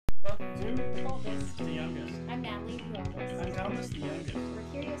oldest, the youngest. We're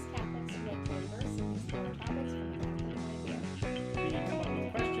curious Catholics who get diverse and explore topics from a Catholic point of view. We come up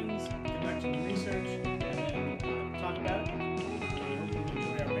with questions, conduct some research, and then talk about it. We hope you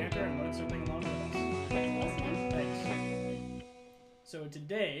enjoy our banter and learn something along with us. Thanks for listening. Thanks. So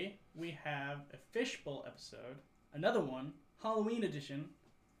today we have a fishbowl episode, another one, Halloween edition.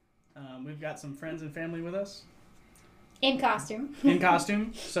 We've got some friends and family with us In costume. in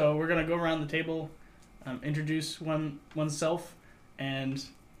costume, so we're gonna go around the table, introduce oneself and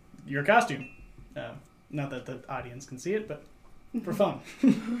your costume. Not that the audience can see it, but for fun.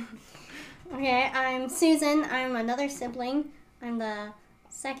 Okay, I'm Susan. I'm another sibling. I'm the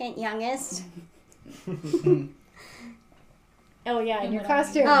second youngest. Oh yeah, in And your what are you?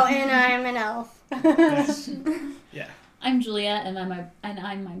 costume. Oh, and I'm an elf. Nice. Yeah. I'm Julia, and I'm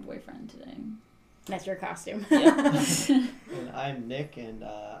my boyfriend today. That's your costume. And I'm Nick, and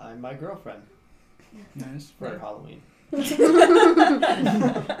I'm my girlfriend Nice. for Halloween.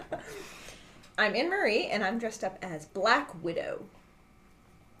 I'm Anne-Marie, and I'm dressed up as Black Widow.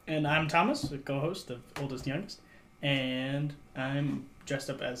 And I'm Thomas, the co-host of Oldest Youngest, and I'm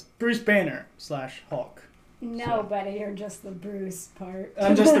dressed up as Bruce Banner / Hulk. No, but you're just the Bruce part.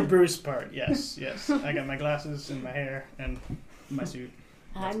 I'm just the Bruce part. Yes. I got my glasses and my hair and my suit.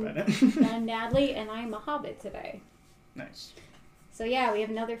 That's I'm, about it. I'm Natalie, and I'm a hobbit today. Nice. So yeah, we have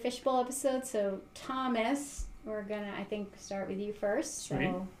another fishbowl episode. So Thomas, we're gonna, I think, start with you first.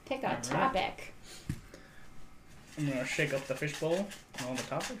 Sweet. So pick a All right. topic. I'm gonna shake up the fishbowl on the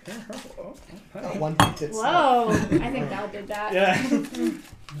topic. Oh, Got one piece itself. Whoa! I think Val did that. Yeah.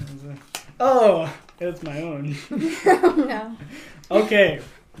 Oh, it's my own. Oh, no. Okay,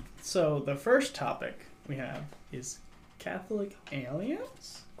 so the first topic we have is Catholic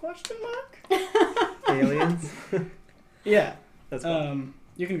aliens? Question mark? Aliens. Yeah. That's fun.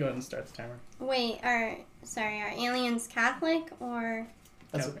 You can go ahead and start the timer. Wait, are aliens Catholic or?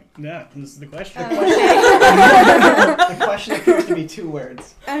 That's Catholic. Yeah, this is the question. Oh, the question appears to be two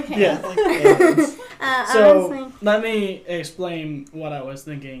words. okay. Yeah. Catholic aliens. So Honestly, let me explain what I was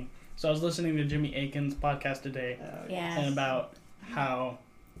thinking. So I was listening to Jimmy Akin's podcast today, Yeah. and about how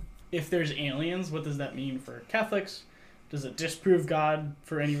if there's aliens, what does that mean for Catholics? Does it disprove God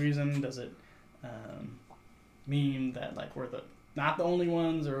for any reason? Does it mean that like we're not the only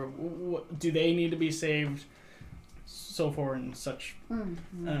ones, or do they need to be saved? So forth and such.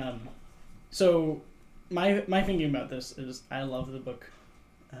 Mm-hmm. So my thinking about this is I love the book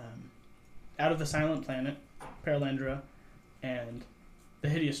Out of the Silent Planet, Paralandra, and The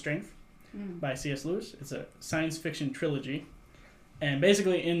Hideous Strength by C.S. Lewis. It's a science fiction trilogy. And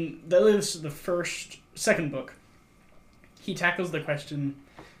basically in this is the second book, he tackles the question,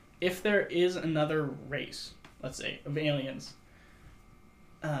 if there is another race, let's say, of aliens,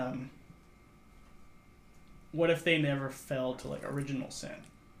 what if they never fell to like original sin?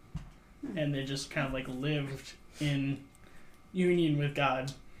 And they just kind of like lived in union with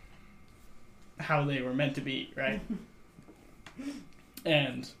God how they were meant to be, right?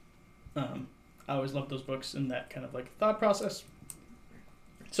 And I always loved those books and that kind of like thought process.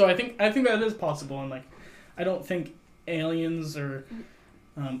 So I think that is possible, and like I don't think aliens or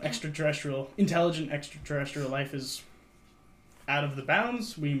intelligent extraterrestrial life is out of the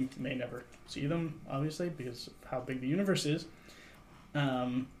bounds. We may never see them, obviously, because of how big the universe is.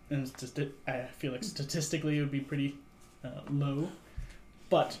 And I feel like statistically it would be pretty low.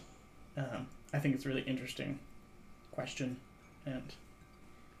 But I think it's a really interesting question. And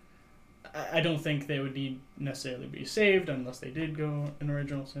I don't think they would need necessarily be saved unless they did go in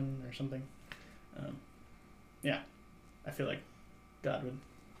original sin or something. I feel like God would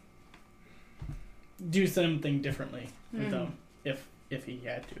do something differently with them if he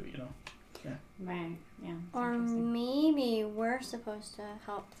had to, you know. Right. Yeah. or maybe we're supposed to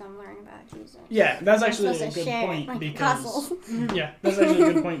help them learn about Jesus. Yeah, that's We're actually a supposed to good share, point like, because apostles. yeah, that's actually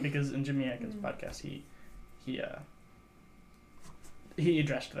a good point because in Jimmy Akin's podcast he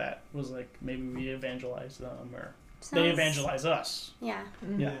addressed that, was like maybe we evangelize them or they evangelize us. Yeah.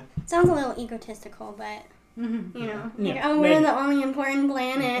 Yeah. Sounds a little egotistical, but Mm-hmm. you know, Yeah, like, oh, we're maybe. the only important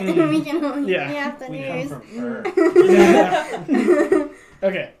planet, Mhm. and we can only Yeah. we have the We news. come from Earth.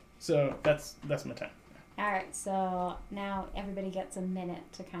 Okay, so that's my time. All right. So now everybody gets a minute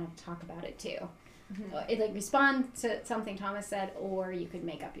to kind of talk about it too. Like respond to something Thomas said, or you could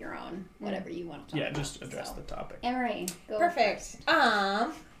make up your own, whatever you want to talk about. Yeah, just address the topic. Emery, go Perfect.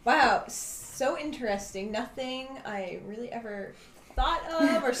 first. Wow, so interesting. Nothing I really ever thought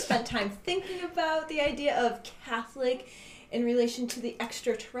of or spent time thinking about the idea of Catholic in relation to the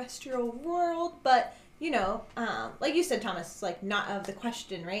extraterrestrial world, but like you said, Thomas, like not of the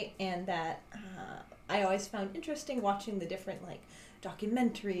question, right? And that I always found interesting watching the different like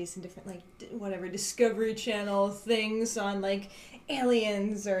documentaries and different like whatever Discovery Channel things on like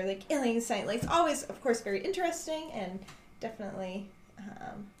aliens or like alien science. Like, it's always, of course, very interesting, and definitely,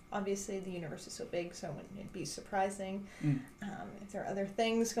 obviously the universe is so big, so it wouldn't be surprising if there are other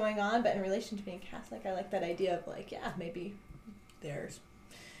things going on. But in relation to being Catholic, I like that idea of like, yeah, maybe they're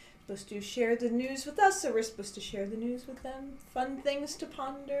supposed to share the news with us, or we're supposed to share the news with them. Fun things to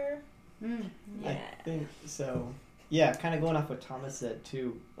ponder. I think so. Yeah, kind of going off what Thomas said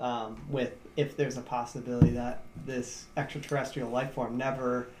too, with if there's a possibility that this extraterrestrial life form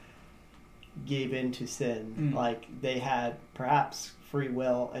never gave in to sin, like they had perhaps free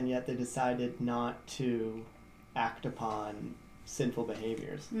will, and yet they decided not to act upon sinful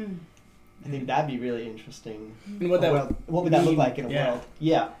behaviors. I think that'd be really interesting. And what would that look like in a world?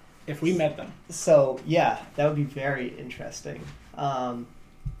 Yeah. If we met them. So, yeah, that would be very interesting. Because,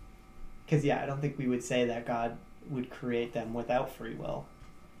 I don't think we would say that God would create them without free will.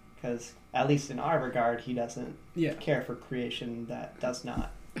 Because, at least in our regard, he doesn't care for creation that does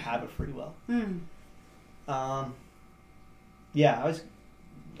not have a free will. I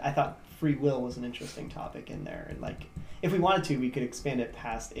thought free will was an interesting topic in there. And, like, if we wanted to, we could expand it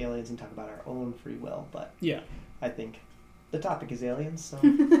past aliens and talk about our own free will. But I think the topic is aliens, so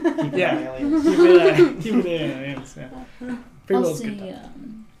keep it on aliens. Keep it aliens, Free will is good.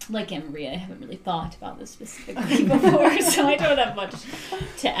 Like Anne-Marie, I haven't really thought about this specifically before, so I don't have much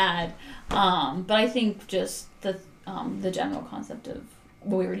to add. But I think just the general concept of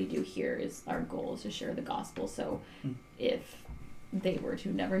what we already do here is our goal is to share the gospel. So if they were to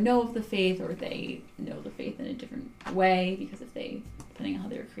never know of the faith, or they know the faith in a different way, because if they, depending on how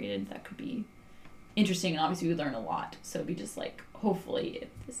they were created, that could be interesting, and obviously we learn a lot. So it'd be just like, hopefully, if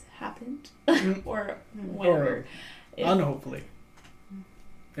this happened, or whatever. Or unhopefully.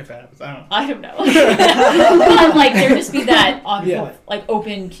 If it happens, I don't know. But like, there just be that like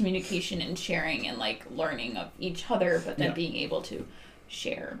open communication and sharing and like learning of each other, but then being able to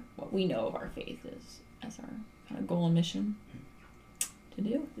share what we know of our faith as our kind of goal and mission to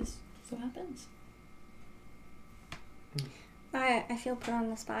do. This so happens. I feel put on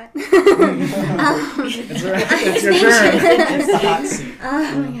the spot. It's your turn. It's the hot seat.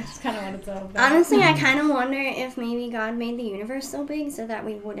 Oh my gosh. That's kind of what it's all about. Honestly, I kind of wonder if maybe God made the universe so big so that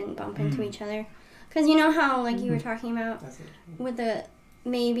we wouldn't bump into each other. Because you know how, like, you were talking about with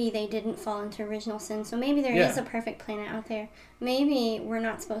maybe they didn't fall into original sin, so maybe there is a perfect planet out there. Maybe we're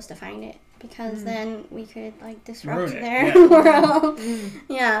not supposed to find it, because then we could, like, disrupt their world.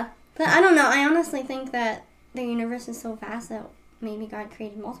 But I don't know. I honestly think that the universe is so vast that maybe God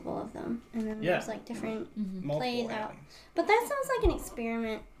created multiple of them, and then there's like different plays out. But that sounds like an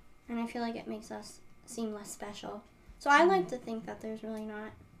experiment, and I feel like it makes us seem less special. So I like to think that there's really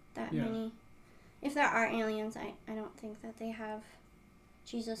not that many. If there are aliens, I don't think that they have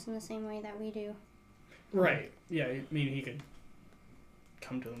Jesus in the same way that we do. Right. Yeah. I mean, he could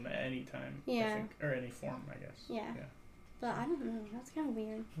come to them at any time. I think, or any form, I guess. Yeah. But I don't know. That's kind of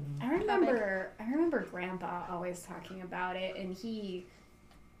weird. I remember Grandpa always talking about it, and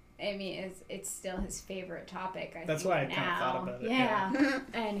it's still his favorite topic. That's why I kind of thought about it. Yeah.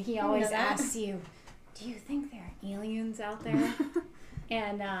 And he always asks you, "Do you think there are aliens out there?"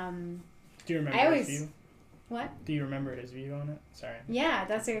 And do you remember his view? What? Do you remember his view on it? Sorry. Yeah,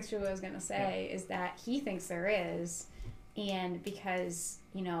 that's actually what I was gonna say. Is that he thinks there is, and because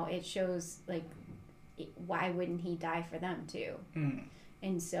it shows like. Why wouldn't he die for them too?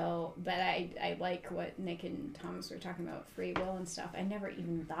 And so, but I like what Nick and Thomas were talking about, free will and stuff. I never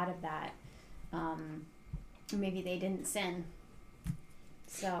even thought of that. Maybe they didn't sin,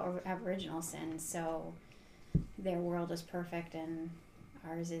 or have original sin, so their world is perfect and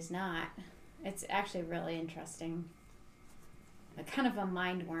ours is not. It's actually really interesting. Kind of a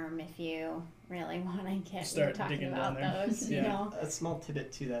mind worm if you really want to get talking about those. You know, a small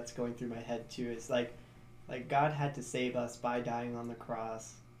tidbit too that's going through my head too is like God had to save us by dying on the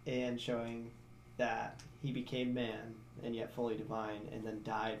cross and showing that he became man and yet fully divine and then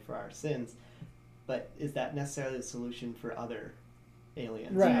died for our sins. But is that necessarily the solution for other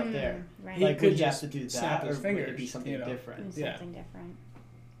aliens out there? Right. Like, would you have to do snap that, his or fingers, would it be something different? Something different.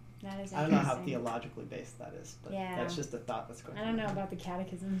 That is. I don't know how theologically based that is, but that's just a thought that's going. I don't know about the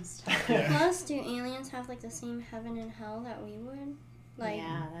catechism and stuff. Plus, do aliens have like the same heaven and hell that we would? Like,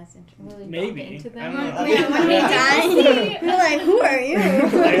 yeah, that's interesting. Will maybe. Into them? I don't know. When we die, we're like, who are you?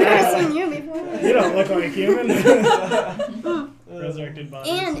 I've never seen you before. You don't look like a human. resurrected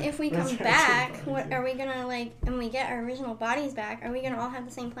bodies. And if we come Resurrected back, bodies, what yeah. are we gonna like? And we get our original bodies back. Are we gonna all have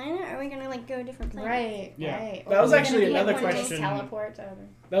the same planet? Or are we gonna like go different planets? Right. Yeah. Right. That was Or actually we're gonna another be able to question. Teleport to other.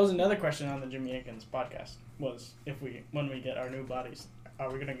 That was another question on the Jimmy Akins podcast. Was when we get our new bodies,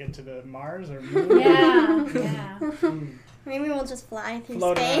 are we gonna get to the Mars or Moon? Yeah. Yeah. Maybe we'll just fly through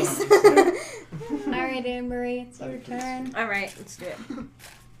Float around. space. All right, Anne Marie, it's your That'd be pretty turn. All right, let's do it.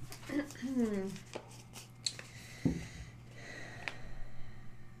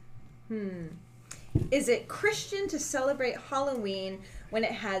 Is it Christian to celebrate Halloween when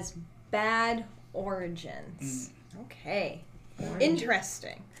it has bad origins? Okay.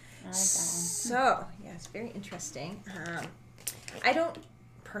 Interesting. I like that So, yeah, it's very interesting. I don't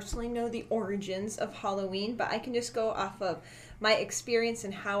personally know the origins of Halloween, but I can just go off of my experience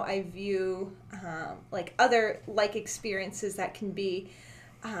and how I view like other like experiences that can be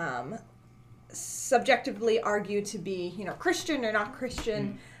subjectively argued to be, you know, Christian or not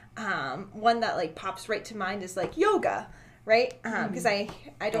Christian. One that like pops right to mind is like yoga, right? Because I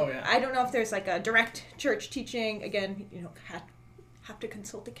don't know if there's like a direct church teaching. Again, you know, have to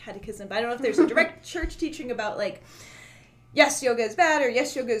consult the catechism, but I don't know if there's a direct church teaching about like, yes, yoga is bad or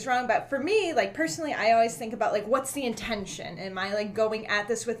yes, yoga is wrong. But for me, like personally, I always think about like, what's the intention? Am I like going at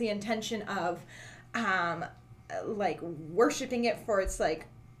this with the intention of like worshiping it for its like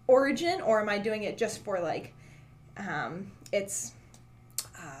origin, or am I doing it just for like its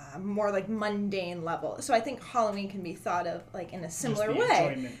more like mundane level? So I think Halloween can be thought of like in a similar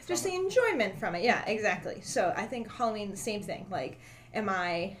way. Just the enjoyment from it. Yeah, exactly. So I think Halloween, the same thing. Like, am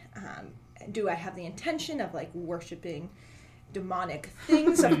I, do I have the intention of like worshiping demonic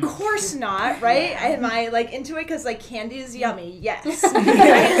things? Of course not, right? Am I like into it because like candy is yummy? Yes.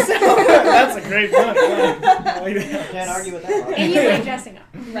 Right? So, That's a great one. I like that. Can't argue with that. And you like dressing up.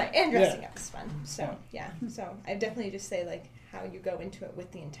 right, and dressing up is fun. So yeah, so I definitely just say like how you go into it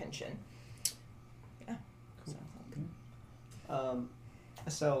with the intention. Yeah.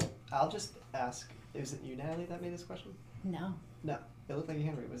 So I'll just ask, is it you, Natalie, that made this question? No. No, it looked like a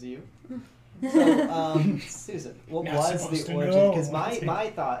hand raise. Was it you? So, Susan, what Not was supposed the to origin? know. Because my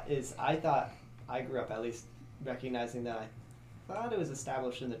thought is, I grew up at least recognizing that I thought it was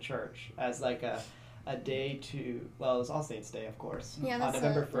established in the church as like a day to, well, it was All Saints Day, of course, Yeah, on that's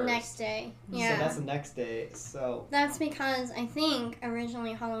November the 1st. next day. So Yeah. that's the next day. So That's because I think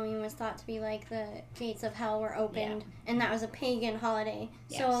originally Halloween was thought to be like the gates of hell were opened, and that was a pagan holiday.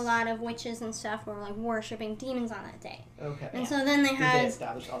 So a Yes. lot of witches and stuff were like worshiping demons on that day. okay. And so then they Did they had,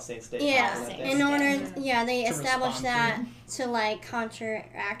 establish All Saints Day? yeah, on that day? in order, Yeah. they To established respond that to like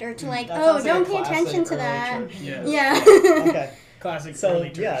counteract or to like, That oh, sounds like don't a pay classic attention to early that. church. Yeah. Yeah. Okay. Classic So early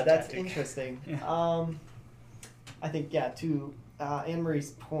church yeah, that's tactic. interesting. Yeah. I think to Anne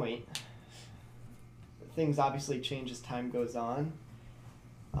Marie's point, things obviously change as time goes on.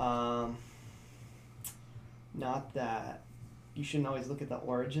 Not that you shouldn't always look at the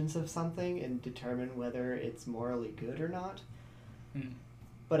origins of something and determine whether it's morally good or not.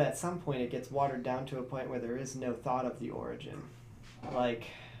 But at some point, it gets watered down to a point where there is no thought of the origin. Like,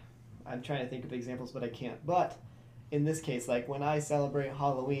 I'm trying to think of examples, but I can't. But in this case, like when I celebrate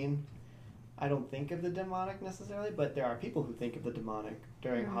Halloween, I don't think of the demonic necessarily, but there are people who think of the demonic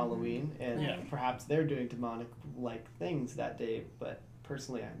during Halloween, and Yeah. perhaps they're doing demonic-like things that day, but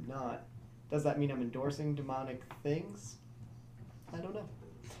personally I'm not. Does that mean I'm endorsing demonic things? I don't know.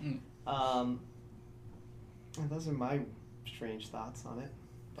 And those are my strange thoughts on it.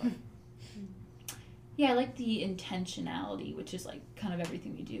 But Yeah, I like the intentionality, which is like kind of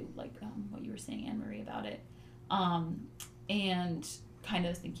everything we do, like what you were saying, Anne Marie, about it. And kind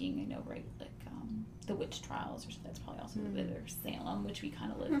of thinking, I know, right, like the witch trials, or that's probably also or Salem, which we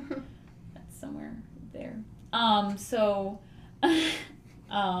kind of live. That's somewhere there. So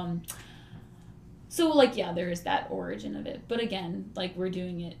like, yeah, there is that origin of it, but again, like we're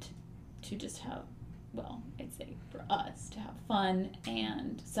doing it to just have, well, I'd say for us to have fun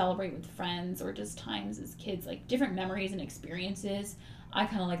and celebrate with friends, or just times as kids, like different memories and experiences. I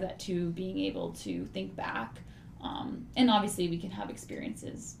kind of like that too, being able to think back. And obviously we can have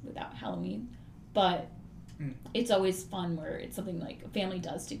experiences without Halloween, but it's always fun where it's something like a family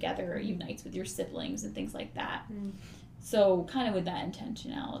does together, or unites with your siblings and things like that. So kind of with that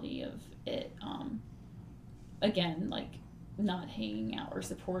intentionality of it, again, like not hanging out or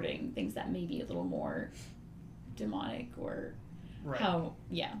supporting things that may be a little more demonic, or how,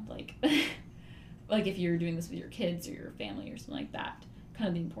 like, like if you're doing this with your kids or your family or something like that, kind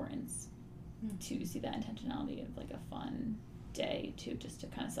of the importance to see that intentionality of like a fun day to just to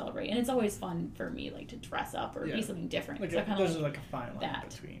kind of celebrate. And it's always fun for me, like to dress up or be something different. Like there's like a fine line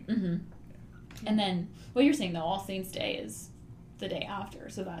between. And then what you're saying though, All Saints Day is the day after,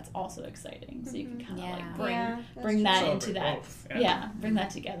 so that's also exciting. So you can kind of Yeah. like bring Yeah, that's bring that true. into Celebrate that. both, Yeah, bring that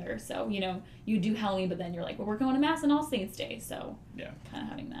together. So you do Halloween, but then you're like, well, we're going to Mass on All Saints Day, so Yeah. kind of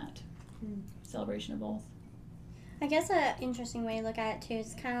having that celebration of both. I guess an interesting way to look at it too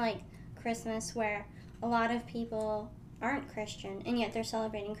is kind of like Christmas, where a lot of people aren't Christian and yet they're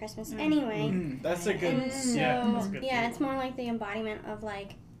celebrating Christmas anyway. That's a good. And so that's a good yeah, view. it's more like the embodiment of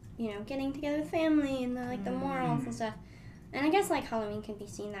like, getting together with family and the morals and stuff. And I guess like Halloween can be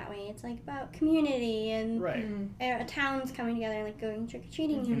seen that way. It's like about community and Right. a town's coming together and like going trick or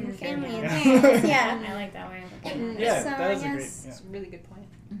treating and your family and Yeah. parents. Yeah. I like that way of looking at it. Yeah, So that I is a great. guess- Yeah. It's a really good point.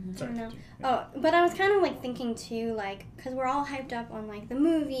 Sorry. No. continue. Oh, but I was kind of like thinking too, like, because we're all hyped up on like the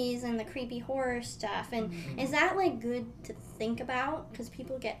movies and the creepy horror stuff, and is that like good to think about? Because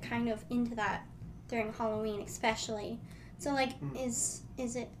people get kind of into that during Halloween, especially. So like, is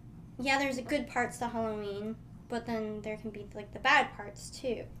it? Yeah, there's a good parts to Halloween, but then there can be like the bad parts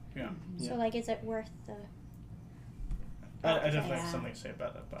too. Yeah. So like, is it worth the? I definitely Yeah. have something to say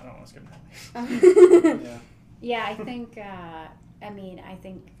about that, but I don't want to skip ahead. Yeah. Yeah, I think, I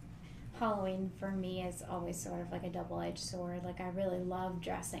think Halloween for me is always sort of like a double-edged sword. Like, I really love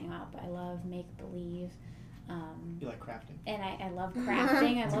dressing up. I love make-believe. You like crafting? And I love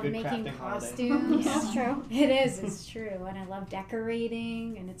crafting. I It's a love good making crafting holiday. costumes. That's true. It is, it's true. And I love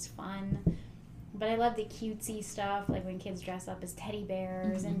decorating, and it's fun. But I love the cutesy stuff, like when kids dress up as teddy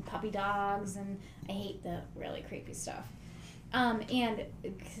bears and puppy dogs, and I hate the really creepy stuff. And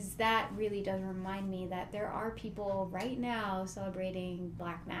because that really does remind me that there are people right now celebrating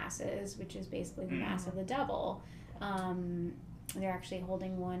Black Masses, which is basically the Mass of the Devil. They're actually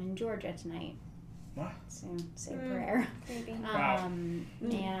holding one in Georgia tonight. What? So say a prayer. Maybe. Wow.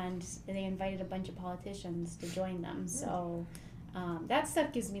 And they invited a bunch of politicians to join them. So that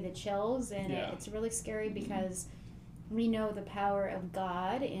stuff gives me the chills, and Yeah. it's really scary because we know the power of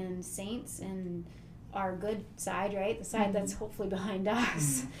God and saints and our good side, right? The side that's hopefully behind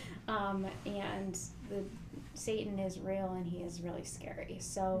us. And Satan is real, and he is really scary.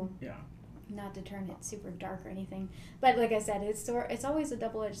 So Yeah. not to turn it super dark or anything, but like I said, it's always a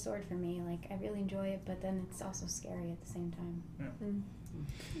double-edged sword for me. Like, I really enjoy it, but then it's also scary at the same time.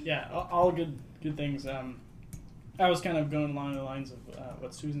 Yeah, all good things. I was kind of going along the lines of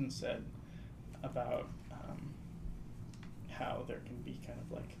what Susan said about how there can be kind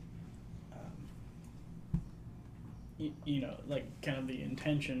of like, like kind of the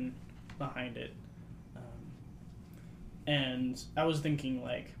intention behind it. And I was thinking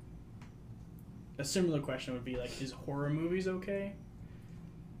like, a similar question would be like, is horror movies okay?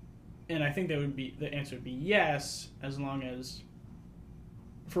 And I think the answer would be yes, as long as,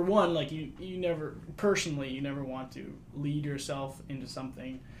 for one, like you never want to lead yourself into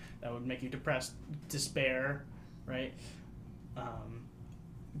something that would make you depressed, despair, right?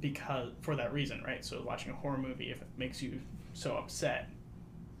 Because for that reason, right? So watching a horror movie, if it makes you so upset,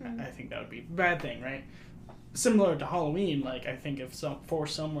 I think that would be a bad thing, right? Similar to Halloween, like I think if for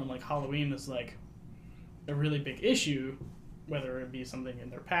someone like Halloween is like a really big issue, whether it be something in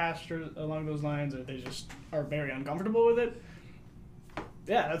their past or along those lines, or they just are very uncomfortable with it,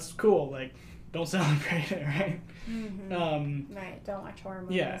 yeah, that's cool. Like, don't celebrate it, right? Right. Don't watch horror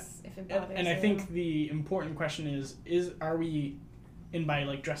movies Yeah. if it bothers And I you. think the important question is are we, and by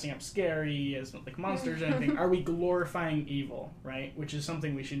like dressing up scary as like monsters or anything, are we glorifying evil, right? Which is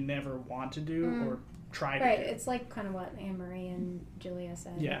something we should never want to do or try to Right. do. It's like kind of what Anne-Marie and Julia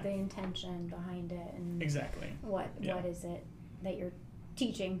said. Yeah. Like the intention behind it and Exactly. what is it that you're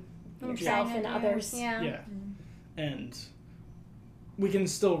teaching I'm yourself trying and to do. others. Yeah. Yeah. And we can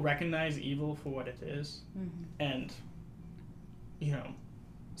still recognize evil for what it is and,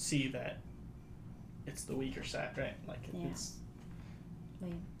 see that it's the weaker side, right? Like, Yeah. it's...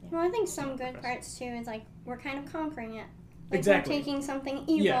 Well, I think some good parts too is like we're kind of conquering it. Like Exactly. we're taking something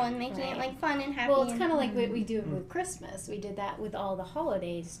evil Yeah. and making it Right. like fun and happy. Well, it's and- kind of like what we do with Christmas. We did that with all the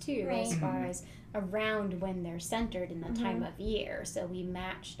holidays too, Right. as far as around when they're centered in the time of year. So we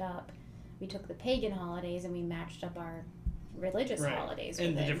matched up. We took the pagan holidays and we matched up our religious Right. holidays And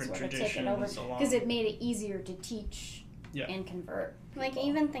with the it, different sort of take it over traditions along. because it made it easier to teach Yeah. and convert. like people.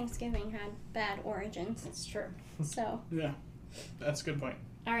 even Thanksgiving had bad origins. It's true. So Yeah. That's a good point.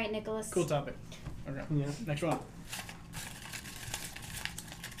 All right, Nicholas. Cool topic. Okay. Yeah. Next one.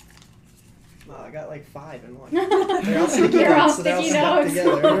 I got like 5 in one. They're all sticky You're all notes, so they all sticky stuck notes.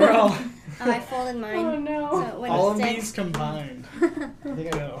 together. We're all... I folded mine. Oh no. So it wouldn't all of stick. these combined. I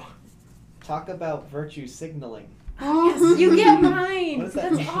think I Go. talk about virtue signaling. Yes, you get mine. What does that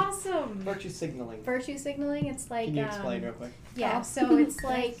That's mean? awesome. Virtue signaling. Virtue signaling. It's like Can you explain real quick? yeah. Oh. So it's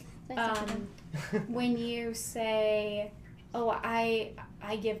like That's such a when you say oh, I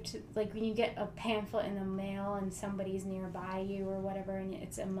give to, like, when you get a pamphlet in the mail and somebody's nearby you or whatever, and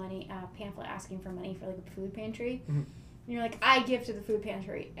it's a pamphlet asking for money for, like, a food pantry. Mhm. And you're like, I give to the food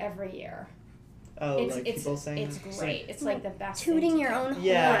pantry every year. Oh, like people saying it's that? great. It's like the best. Tooting thing your to do. own horn.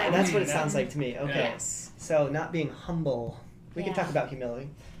 Yeah, and that's what it sounds like to me. Okay. Yes. So not being humble. We can Yeah. talk about humility.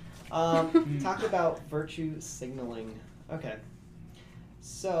 Talk about virtue signaling. Okay.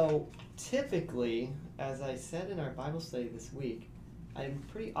 So typically, as I said in our Bible study this week, I'm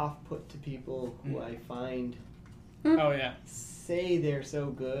pretty off-put to people who I find Oh yeah. say they're so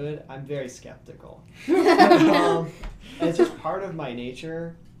good. I'm very skeptical. It's just part of my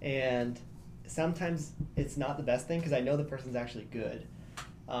nature, and sometimes it's not the best thing because I know the person's actually good.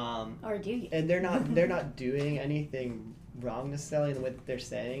 Or do you? And they're not doing anything wrong necessarily in the way that they're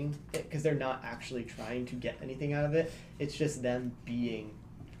saying it, because they're not actually trying to get anything out of it. It's just them being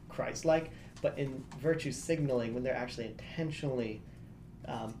Christ-like. But in virtue signaling, when they're actually intentionally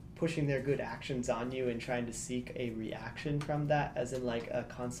pushing their good actions on you and trying to seek a reaction from that, as in like a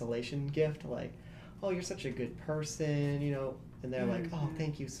consolation gift, like, oh, you're such a good person, you know, and they're like, oh,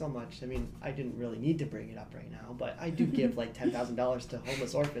 thank you so much. I mean, I didn't really need to bring it up right now, but I do give like $10,000 to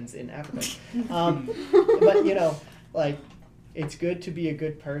homeless orphans in Africa. But, you know, like, it's good to be a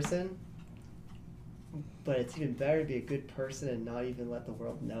good person, but it's even better to be a good person and not even let the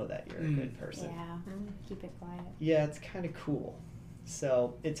world know that you're a good person. Yeah. Keep it quiet. Yeah, it's kind of cool.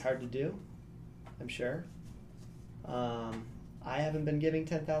 So it's hard to do, I'm sure. I haven't been giving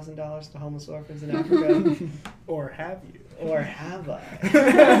 $10,000 to homeless orphans in Africa. Or have you? Or have I?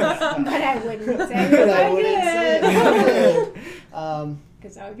 But I wouldn't say But it. I wouldn't say it.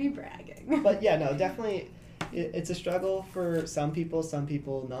 Because I would be bragging. But yeah, no, definitely it's a struggle for some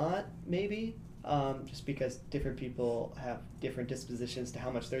people not, maybe. Just because different people have different dispositions to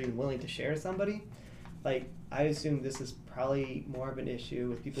how much they're even willing to share to somebody. Like, I assume this is probably more of an issue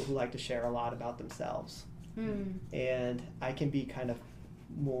with people who like to share a lot about themselves. And I can be kind of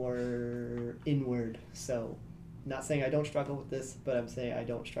more inward. So, not saying I don't struggle with this, but I'm saying I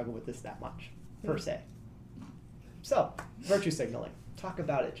don't struggle with this that much, per se. So, virtue signaling. Talk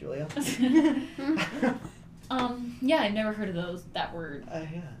about it, Julia. Yeah, I've never heard of that word,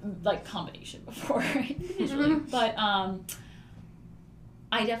 like, combination before, usually. But,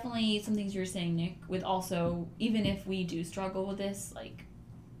 I definitely, some things you're saying, Nick, with also, even if we do struggle with this, like,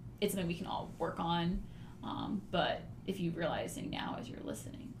 it's something we can all work on. But if you're realizing now as you're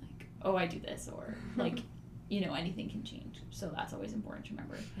listening, like, oh, I do this, or, like, you know, anything can change. So that's always important to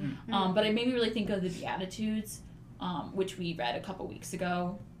remember. But it made me really think of the Beatitudes, which we read a couple weeks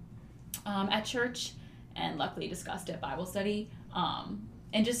ago at church, and luckily discussed at Bible study.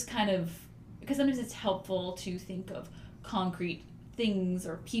 And just kind of, because sometimes it's helpful to think of concrete things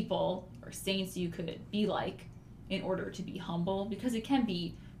or people or saints you could be like in order to be humble, because it can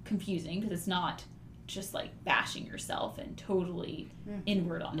be confusing, because it's not just like bashing yourself and totally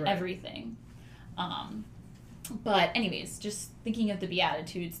inward on everything. But anyways, just thinking of the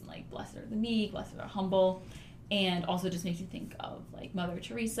Beatitudes and like, blessed are the meek, blessed are the humble, and also just makes you think of like Mother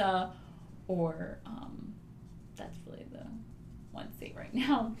Teresa, or that's really the one saint right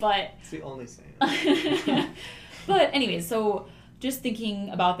now, but it's the only saint. But anyways, so just thinking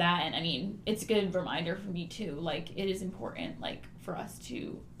about that, and I mean, it's a good reminder for me too, like, it is important, like, for us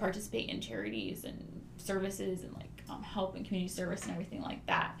to participate in charities and services and like help in community service and everything like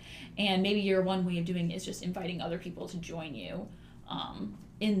that. And maybe your one way of doing it is just inviting other people to join you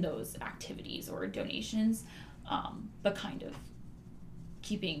in those activities or donations, but kind of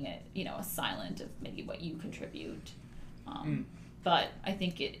keeping it, you know, a silent of maybe what you contribute. But I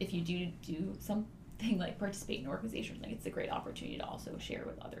think if you do something like participate in organizations, like, it's a great opportunity to also share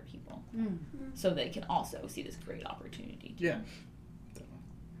with other people, so they can also see this great opportunity too. Yeah,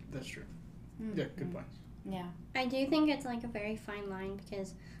 that's true. Yeah, good points. Yeah. I do think it's like a very fine line,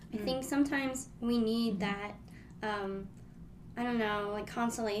 because I think sometimes we need that, I don't know, like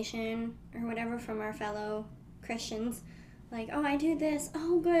consolation or whatever from our fellow Christians. Like, oh, I do this,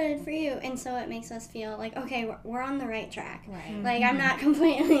 oh, good for you. And so it makes us feel like, okay, we're on the right track. Right. Like, I'm not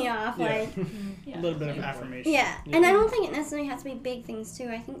completely off. Yeah. Like, A little bit of affirmation. yeah. And I don't think it necessarily has to be big things, too.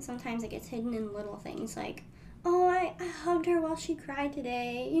 I think sometimes it gets hidden in little things, like, oh, I hugged her while she cried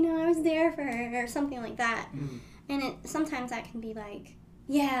today. You know, I was there for her, or something like that. And sometimes that can be like,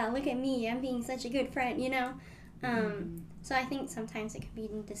 yeah, look at me, I'm being such a good friend, you know? So I think sometimes it can be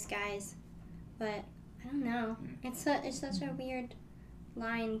in disguise. But I don't know. It's such a weird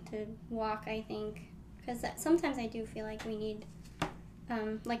line to walk, I think. Because sometimes I do feel like we need,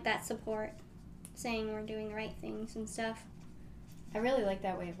 like, that support, saying we're doing the right things and stuff. I really like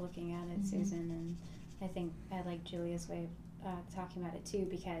that way of looking at it, Susan, I think I like Julia's way of talking about it too,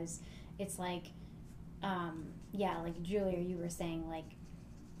 because it's like, like Julia, you were saying, like,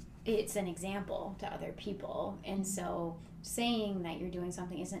 it's an example to other people, and so saying that you're doing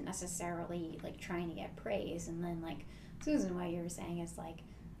something isn't necessarily like trying to get praise. And then like Susan, what you were saying is like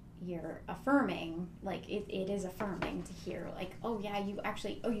you're affirming, like it is affirming to hear like, oh yeah, you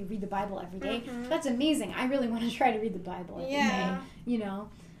read the Bible every day. That's amazing. I really want to try to read the Bible every day, you know.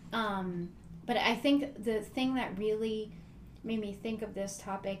 But I think the thing that really made me think of this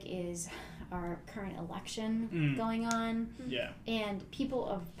topic is our current election going on. Yeah. And people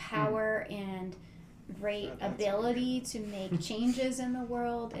of power and great ability to make changes in the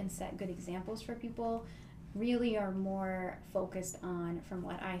world and set good examples for people really are more focused on, from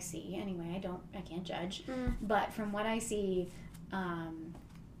what I see anyway, I can't judge, but from what I see,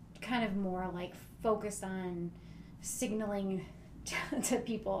 kind of more like focused on signaling to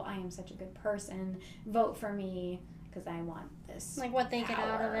people, I am such a good person, vote for me because I want this, like what they power. get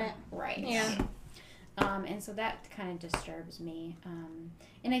out of it, right? Yeah. And so that kind of disturbs me,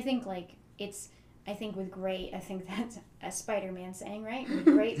 and I think like I think with great, I think that's a Spider-Man saying, right? With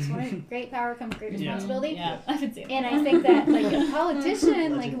great power comes great responsibility. Yeah, I can see that. And I think that like a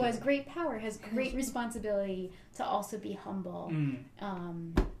politician, like who has great power, has great responsibility to also be humble,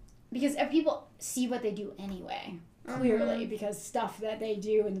 because people see what they do anyway. Clearly, because stuff that they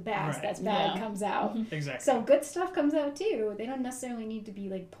do in the past that's bad comes out. Exactly. So good stuff comes out too. They don't necessarily need to be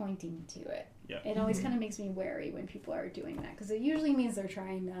like pointing to it. Yep. It always kind of makes me wary when people are doing that, because it usually means they're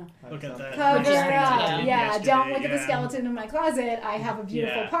trying to look at that. cover Richest thing up. I did Yeah, yesterday, don't look at the skeleton in my closet. I have a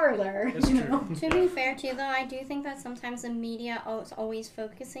beautiful parlor. That's you know? true. To be fair too, though, I do think that sometimes the media is always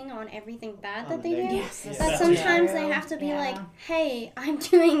focusing on everything bad that they do. Yes, That sometimes they have to be like, hey, I'm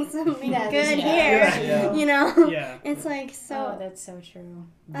doing something good here. Yeah. You know? Yeah. It's like, so. Oh, that's so true.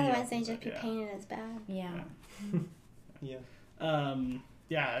 Otherwise, they just be painted as bad. Yeah.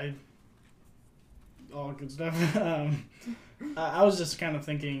 All good stuff. I was just kind of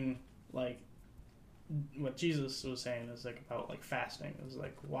thinking, like, what Jesus was saying is like about like fasting. It was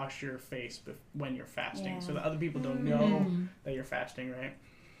like wash your face when you're fasting, so that other people don't know that you're fasting, right?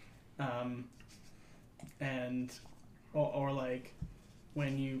 And or like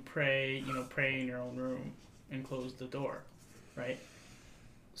when you pray, pray in your own room and close the door, right?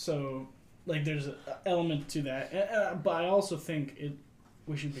 So like there's an element to that, but I also think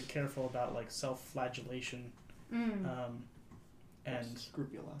we should be careful about like self-flagellation, and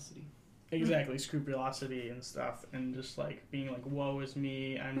scrupulosity. Exactly, scrupulosity and stuff, and just like being like, "Woe is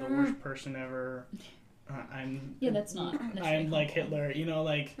me! I'm the worst person ever. That's not. I'm like Hitler."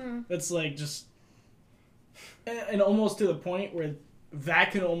 That's like just, and almost to the point where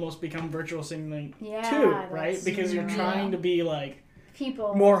that can almost become virtual signaling too, right? Because you're trying to be like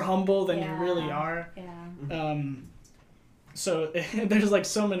people more humble than you really are. Yeah. So there's like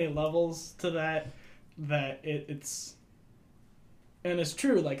so many levels to that it's, and it's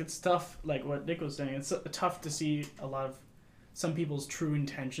true, like it's tough, like what Nick was saying, it's tough to see some people's true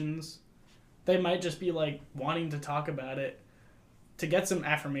intentions. They might just be like wanting to talk about it to get some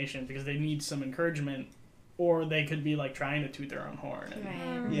affirmation because they need some encouragement, or they could be like trying to toot their own horn.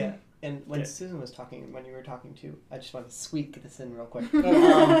 And, Yeah. And when Susan was talking, when you were talking too, I just want to squeak this in real quick. Crud.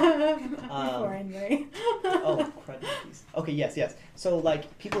 Okay, yes. So,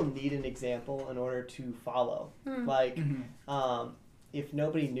 like, people need an example in order to follow. Like, if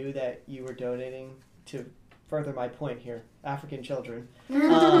nobody knew that you were donating to further my point here, African children,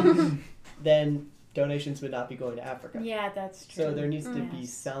 then donations would not be going to Africa. Yeah, that's true. So there needs to be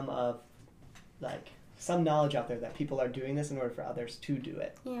some knowledge out there that people are doing this in order for others to do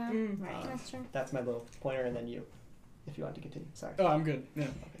it. Yeah, right. That's true. That's my little pointer, and then you, if you want to continue. Sorry. Oh, I'm good. Yeah.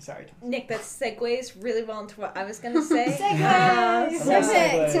 Okay, sorry, Tom. Nick, that segues really well into what I was going to say. Segues!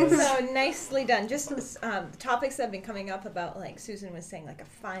 So nicely done. Just the topics that have been coming up about, like Susan was saying, like a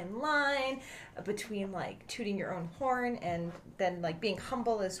fine line between like tooting your own horn and then like being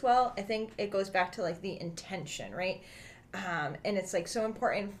humble as well. I think it goes back to like the intention, right? And it's like so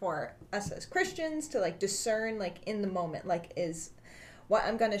important for us as Christians to like discern like in the moment, like is what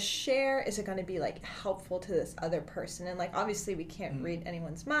I'm going to share, is it going to be like helpful to this other person? And like obviously we can't read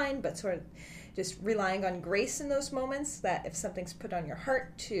anyone's mind, but sort of just relying on grace in those moments, that if something's put on your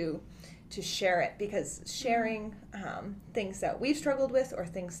heart to share it, because sharing things that we've struggled with or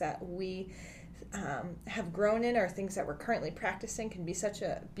things that we have grown in or things that we're currently practicing can be such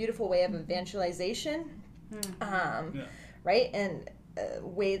a beautiful way of evangelization. Right? And a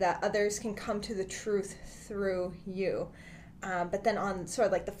way that others can come to the truth through you. But then on sort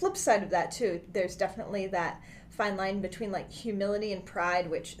of like the flip side of that too, there's definitely that fine line between like humility and pride,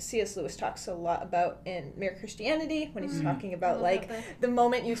 which C.S. Lewis talks a lot about in Mere Christianity when he's talking about like the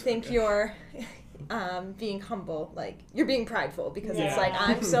moment you think you're being humble, like you're being prideful because it's like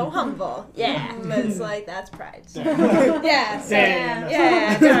I'm so humble, but it's like that's pride. So,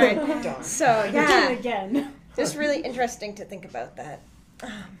 darn. So again. Just really interesting to think about that.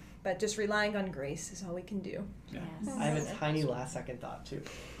 But just relying on grace is all we can do. Yeah. I have a tiny last second thought too.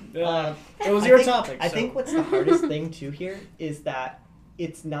 It was your topic. I think what's the hardest thing too here is that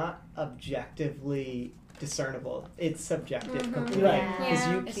it's not objectively discernible. It's subjective completely. Right. Because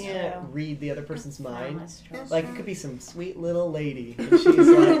you it's can't true. read the other person's mind. That's true. Like it could be some sweet little lady and she's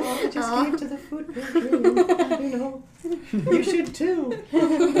like, I just gave to the food pantry, you know. You should too.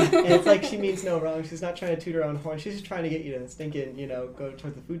 And it's like she means no wrong. She's not trying to toot her own horn. She's just trying to get you to stinking, go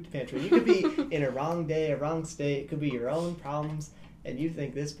towards the food pantry. You could be in a wrong day, a wrong state. It could be your own problems. And you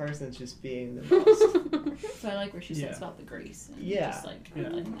think this person's just being the most. So I like where she says about the grace and just like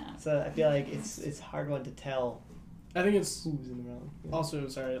letting that. So I feel like it's a hard one to tell. I think it's who's in the wrong. Yeah.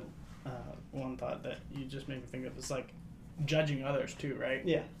 also, one thought that you just made me think of is like judging others too, right?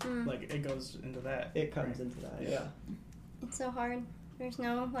 Yeah. Like it goes into that. It comes into that. Yeah. It's so hard. There's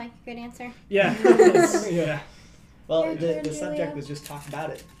no good answer. Yeah. Yeah. Well, Your turn, the Julia. subject was just talk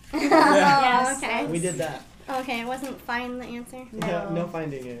about it. Oh, okay. We did that. Okay, it wasn't find the answer. No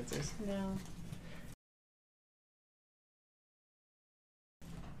finding answers. No.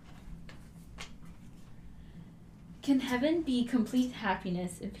 Can heaven be complete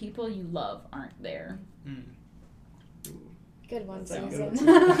happiness if people you love aren't there? Good one, That's a Susan. good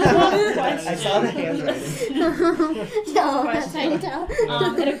one. I saw the handwriting. No, that's how you tell.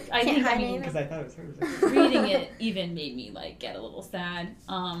 I think Because I thought it was hers. reading it even made me like get a little sad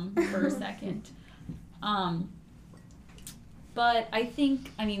for a second. But I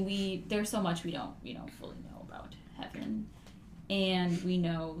think there's so much we don't fully know about heaven, and we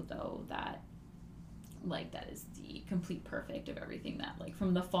know though that that is the complete perfect of everything that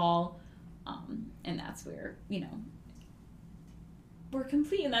from the fall, and that's where we're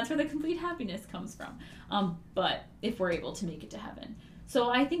complete, and that's where the complete happiness comes from. But if we're able to make it to heaven, so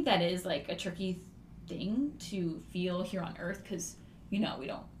I think that is a tricky thing to feel here on earth because we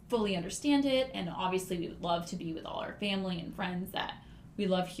don't fully understand it, and obviously we would love to be with all our family and friends that we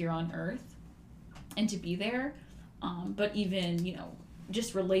love here on earth and to be there, but even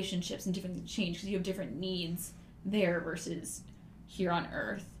just relationships and different change because you have different needs there versus here on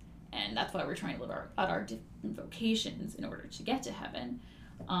earth, and that's why we're trying to live out our different vocations in order to get to heaven.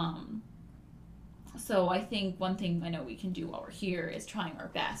 So I think one thing I know we can do while we're here is trying our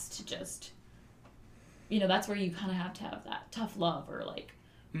best to just that's where you kind of have to have that tough love or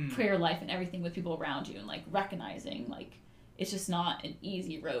prayer life and everything with people around you, and recognizing it's just not an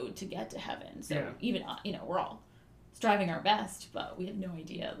easy road to get to heaven. So even we're all striving our best, but we have no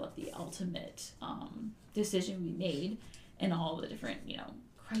idea what the ultimate decision we made and all the different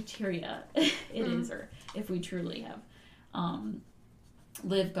criteria it is, or if we truly have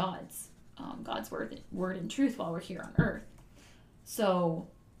lived God's word and truth while we're here on earth. So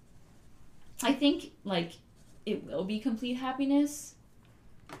I think it will be complete happiness.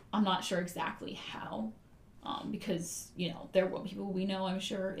 I'm not sure exactly how, because there will be people we know, I'm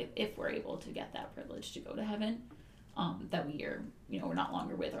sure, if we're able to get that privilege to go to heaven, that we are we're not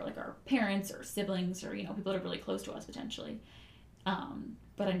longer with, or our parents or siblings or people that are really close to us potentially.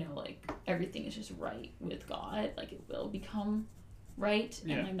 But I know everything is just right with God, it will become right,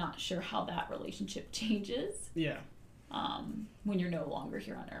 and I'm not sure how that relationship changes. When you're no longer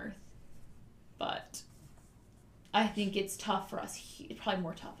here on earth. But I think it's tough for us. It's probably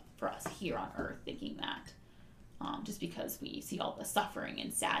more tough for us here on earth thinking that, just because we see all the suffering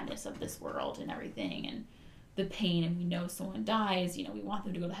and sadness of this world and everything, and the pain, and we know someone dies. We want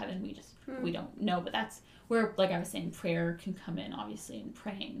them to go to heaven. We don't know, but that's where, I was saying, prayer can come in. Obviously, and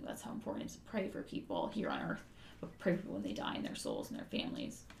praying. That's how important it is to pray for people here on earth, but pray for people when they die and their souls and their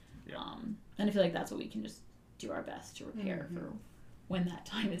families. And I feel like that's what we can just do our best to prepare for when that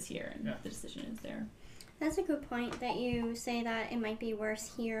time is here and the decision is there. That's a good point that you say that it might be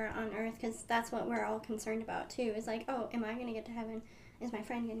worse here on earth, because that's what we're all concerned about too. Is oh, am I going to get to heaven? Is my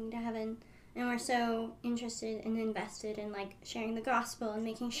friend getting to heaven? And we're so interested and invested in sharing the gospel and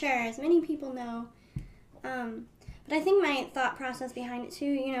making sure as many people know. But I think my thought process behind it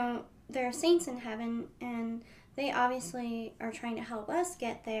too, there are saints in heaven, and they obviously are trying to help us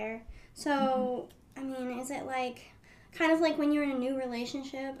get there. So, is it kind of when you're in a new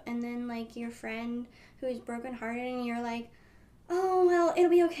relationship and then your friend who is brokenhearted and you're oh, well, it'll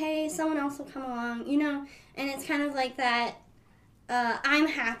be okay, someone else will come along, and it's kind of that I'm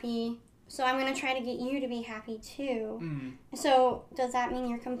happy, so I'm going to try to get you to be happy too. Mm. So does that mean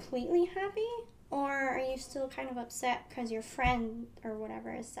you're completely happy? Or are you still kind of upset because your friend or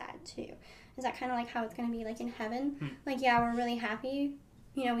whatever is sad too? Is that kind of like how it's going to be like in heaven? Like, yeah, we're really happy.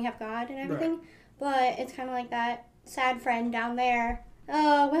 You know, we have God and everything. Right. But it's kind of like that sad friend down there.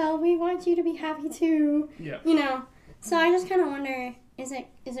 Oh, well, we want you to be happy too. Yeah. You know? So I just kind of wonder, is it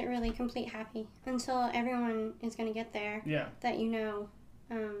really complete happy until everyone is going to get there? Yeah. That you know.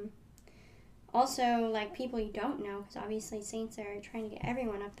 Also, like, people you don't know, because obviously saints are trying to get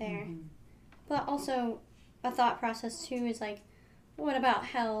everyone up there. Mm-hmm. But also, a thought process, too, is like, what about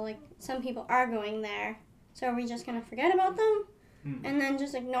hell? Like, some people are going there. So are we just going to forget about them? Mm-hmm. And then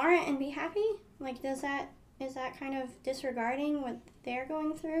just ignore it and be happy? Like, is that kind of disregarding what they're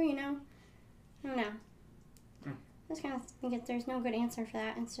going through, you know? I don't know. I just kind of think there's no good answer for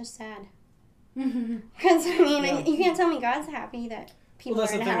that. It's just sad. Because, I mean, you can't tell me God's happy that people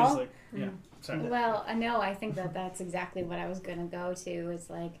are in hell. Like, yeah. Sorry. Well, no, I think that's exactly what I was going to go to. It's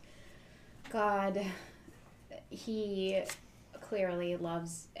like, God, he clearly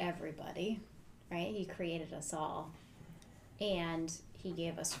loves everybody, right? He created us all. And he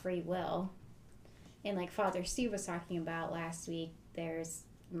gave us free will. And like Father Steve was talking about last week, there's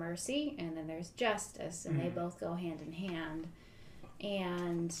mercy and then there's justice, and they both go hand in hand.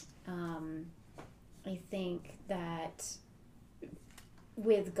 And I think that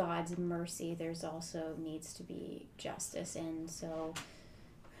with God's mercy, there's also needs to be justice. And so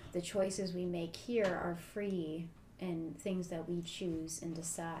the choices we make here are free and things that we choose and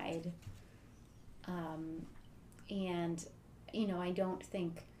decide. And, you know, I don't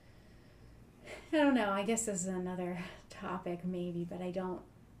know, I guess this is another topic maybe, but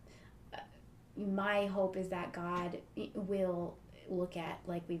my hope is that God will look at,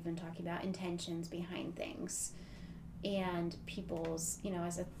 like we've been talking about, intentions behind things. And people's, you know,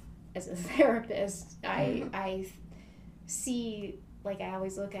 as a therapist, I see, like, I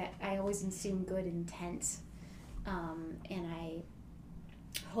always assume good intent, and I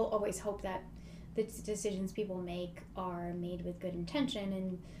always hope that the decisions people make are made with good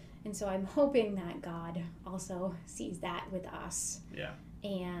intention, and so I'm hoping that God also sees that with us. Yeah.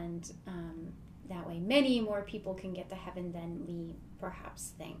 And that way many more people can get to heaven than we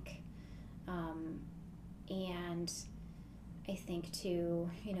perhaps think. And I think too,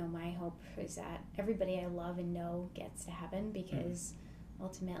 you know, my hope is that everybody I love and know gets to heaven, because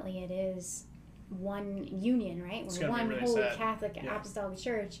ultimately it is one union, right? We're one really holy sad. Catholic Apostolic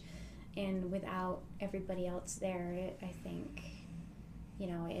Church, and without everybody else there, I think, you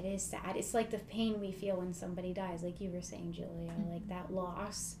know, it is sad. It's like the pain we feel when somebody dies, like you were saying, Julia, like that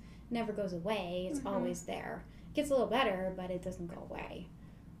loss never goes away. It's always there. It gets a little better, but it doesn't go away.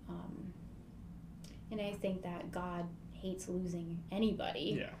 And I think that God hates losing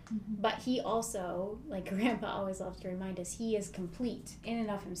anybody. Yeah. But he also, like Grandpa always loves to remind us, he is complete in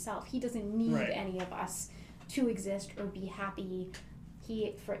and of himself. He doesn't need any of us to exist or be happy.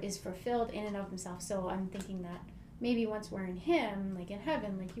 He is fulfilled in and of himself. So I'm thinking that maybe once we're in him, like in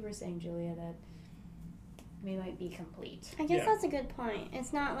heaven, like you were saying, Julia, that we might be complete. I guess that's a good point.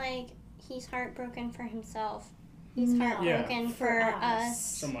 It's not like he's heartbroken for himself. He's heartbroken for us.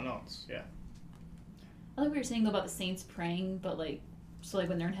 Someone else, yeah. I like what you're saying about the saints praying, but like, so like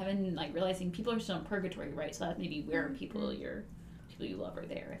when they're in heaven, like realizing people are still in purgatory, right? So that maybe where people you love are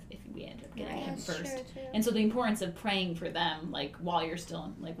there if we end up getting him first. And so the importance of praying for them, like while you're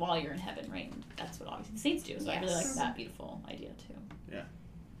in heaven, right? And that's what obviously the saints do. So I really like that beautiful idea too.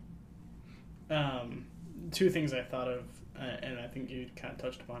 Yeah. Two things I thought of, and I think you kind of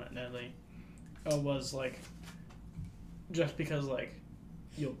touched upon it, Natalie, was like, just because like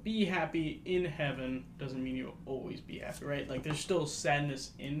you'll be happy in heaven doesn't mean you'll always be happy, right? Like there's still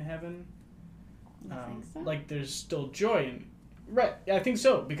sadness in heaven. Think so? Like there's still joy in, right? I think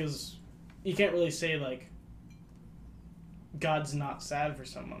so, because you can't really say like God's not sad for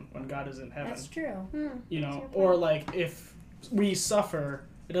someone when God is in heaven. That's true. You know, or like if we suffer,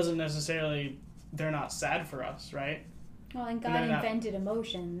 it doesn't necessarily they're not sad for us, right? Well, and God invented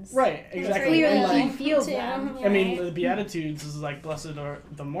emotions. Right, exactly. Clearly, and like, he feels them. I mean, the Beatitudes is like, blessed are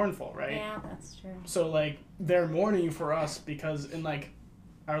the mournful, right? Yeah, that's true. So, like, they're mourning for us because, in like,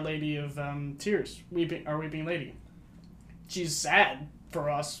 Our Lady of Tears, Our Weeping Lady, she's sad for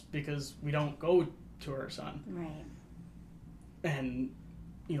us because we don't go to her son. Right. And,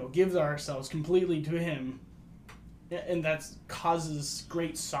 you know, gives ourselves completely to him, and that causes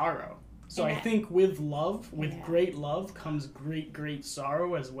great sorrow. So I think with love, with great love, comes great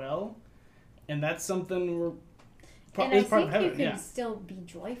sorrow as well. And that's something is part of heaven. You can still be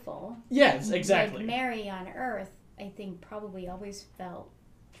joyful. Yes, exactly. Like Mary on earth, I think, probably always felt,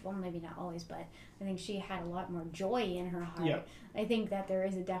 well, maybe not always, but I think she had a lot more joy in her heart. Yeah. I think that there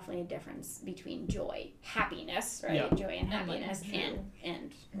is definitely a difference between joy, happiness, right? Yeah. Joy and happiness, like,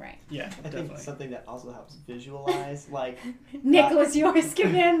 and right. Yeah, I definitely. think something that also helps visualize, like, Nicholas, you always skip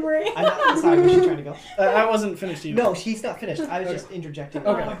Anne Marie. I'm sorry, was she trying to go? I wasn't finished either. No, she's not finished. I was Okay. just interjecting.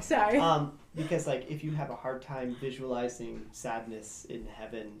 Okay. Oh, sorry. Because like if you have a hard time visualizing sadness in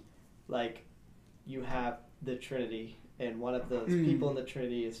heaven, like you have the Trinity, and one of those people in the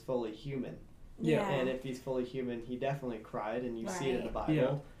Trinity is fully human. Yeah. And if he's fully human, he definitely cried, and you see it in the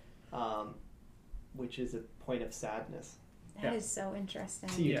Right. Bible, which is a point of sadness. That Yeah. is so interesting.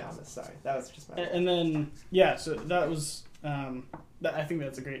 To you, Yes. Thomas. Sorry, that was just my. And then yeah, so that was I think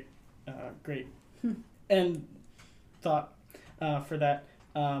that's a great end thought for that.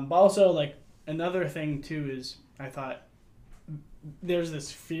 But also like another thing too is I thought there's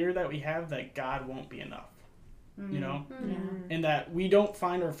this fear that we have that God won't be enough. You know? Yeah. And that we don't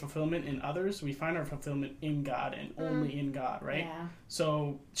find our fulfillment in others, we find our fulfillment in God and only in God, right? Yeah.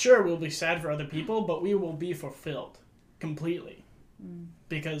 So sure, we'll be sad for other people, but we will be fulfilled completely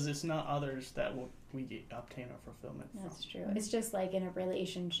because it's not others that we obtain our fulfillment That's true. It's just like in a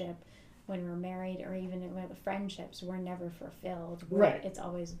relationship, when we're married, or even in the friendships, we're never fulfilled. Right. It's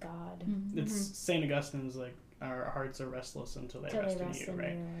always God. from. It's Saint Augustine's like our hearts are restless until they Till rest they in rest you, in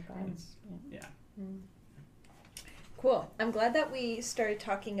right? you, or God. It's- yeah. Cool. I'm glad that we started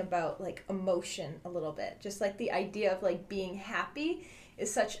talking about like emotion a little bit. Just like the idea of like being happy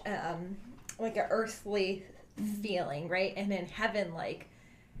is such like an earthly feeling, right? And in heaven, like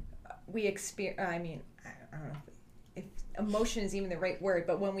we experience. I mean, I don't know if emotion is even the right word,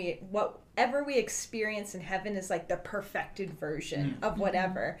 but when whatever we experience in heaven is like the perfected version of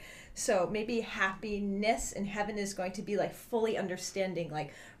whatever. So maybe happiness in heaven is going to be like fully understanding,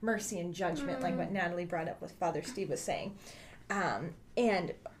 like mercy and judgment, like what Natalie brought up, what Father Steve was saying.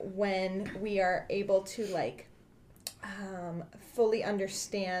 And when we are able to like fully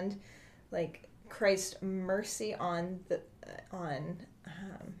understand like Christ's mercy on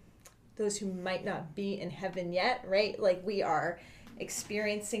those who might not be in heaven yet, right? Like we are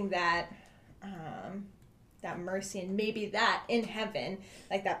experiencing that that mercy, and maybe that in heaven,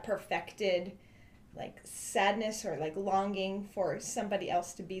 like that perfected like sadness or like longing for somebody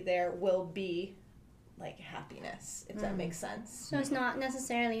else to be there will be like happiness, if that makes sense. So it's not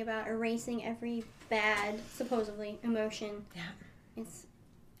necessarily about erasing every bad, supposedly, emotion. Yeah. It's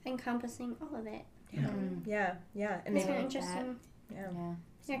encompassing all of it. Yeah. And It's maybe very interesting. yeah.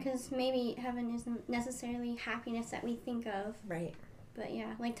 Yeah, because maybe heaven isn't necessarily happiness that we think of. Right. But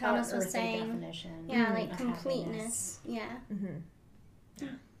yeah, like Thomas was saying, definition. yeah, like of completeness. Yeah.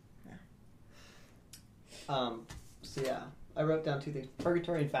 So yeah, I wrote down two things: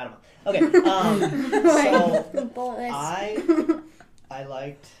 purgatory and Fatima. Okay. So Bullet list. I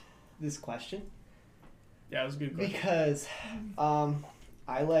liked this question Yeah, it was a good question. because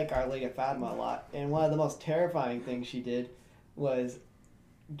I like Our Lady of Fatima a lot, and one of the most terrifying things she did was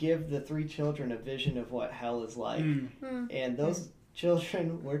give the three children a vision of what hell is like, and those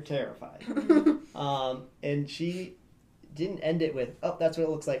children were terrified. And she didn't end it with, "Oh, that's what it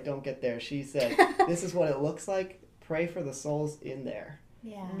looks like. Don't get there." She said, "This is what it looks like. Pray for the souls in there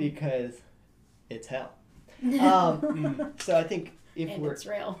Yeah. because it's hell." So I think if And we're it's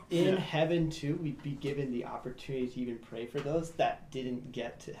real. in Yeah. heaven too, we'd be given the opportunity to even pray for those that didn't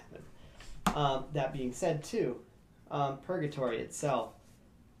get to heaven. That being said too, purgatory itself,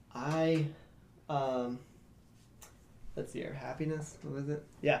 let's see here, happiness, what was it?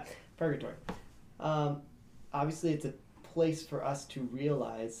 Yeah, purgatory. Obviously it's a place for us to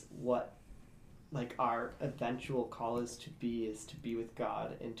realize what like our eventual call is to be with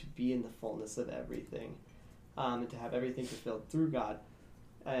God and to be in the fullness of everything, and to have everything fulfilled through God,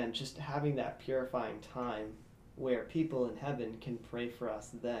 and just having that purifying time where people in heaven can pray for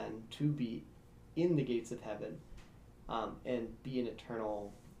us then to be in the gates of heaven, and be in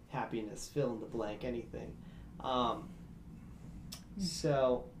eternal happiness, fill in the blank, anything.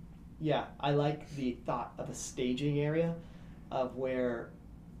 So yeah, I like the thought of a staging area of where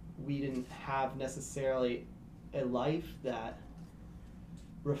we didn't have necessarily a life that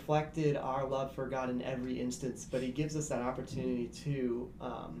reflected our love for God in every instance, but he gives us that opportunity to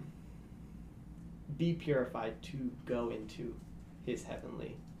be purified, to go into his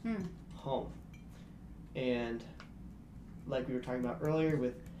heavenly home. And like we were talking about earlier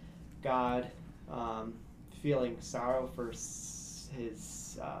with God feeling sorrow for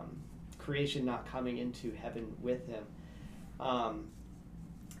his creation not coming into heaven with him,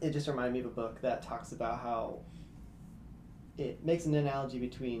 it just reminded me of a book that talks about how it makes an analogy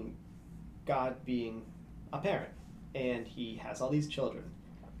between God being a parent, and he has all these children.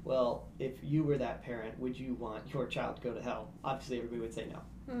 Well, if you were that parent, would you want your child to go to hell? Obviously, everybody would say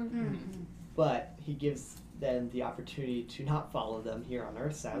no. Mm-hmm. But he gives them the opportunity to not follow them here on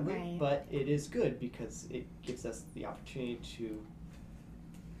earth, sadly. Right. But it is good because it gives us the opportunity to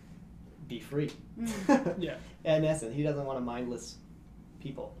be free. Yeah. In essence, he doesn't want a mindless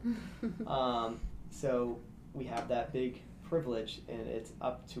people. So we have that big privilege, and it's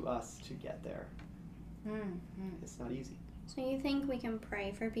up to us to get there. It's not easy. So you think we can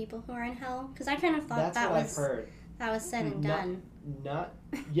pray for people who are in hell? Because I kind of thought That's that what was I've heard. that was said and done.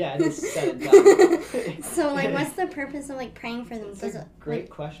 Yeah, it is said and done. So like, what's the purpose of like praying for them? It's Does a it great like,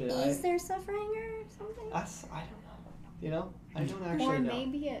 question. ease their suffering or something? I don't know. You know, I don't actually Or know.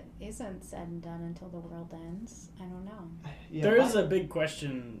 maybe it isn't said and done until the world ends. I don't know. Yeah, There is a big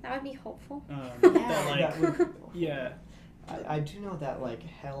question. That would be hopeful. That that like, would- yeah, I do know that like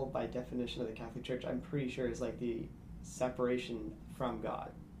hell, by definition of the Catholic Church, I'm pretty sure is like the separation from God.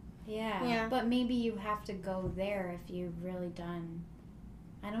 Yeah. Yeah. But maybe you have to go there if you've really done.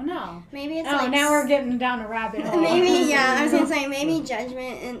 I don't know. Maybe it's Oh, like now we're getting down a rabbit hole. maybe yeah. I was gonna say maybe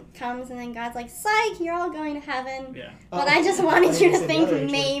judgment comes and then God's like, "Psych, you're all going to heaven." yeah. But I just wanted you to say the think other way,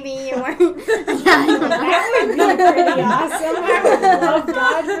 too. maybe you weren't. Yeah, I don't know. That would be pretty awesome. I would love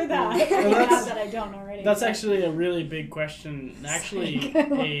God for that. Well, Not that's- that I don't already. That's but- actually a really big question. Actually,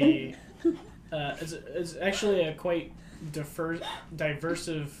 it's actually a quite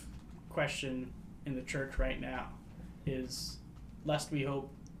diversive question in the church right now. Is lest we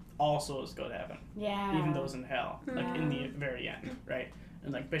hope all souls go to heaven, Yeah. even those in hell, like in the very end, right?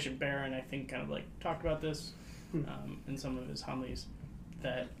 And like Bishop Barron, I think, kind of like talked about this in some of his homilies,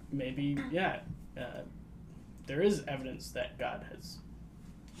 that maybe there is evidence that God has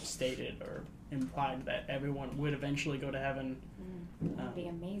stated or implied that everyone would eventually go to heaven. That'd be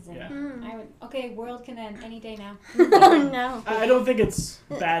amazing. Yeah. I would. Okay, world can end any day now. Oh no. I don't think it's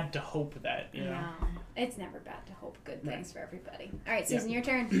bad to hope that, you know. No, it's never bad to hope good Right. things for everybody. All right, Susan, your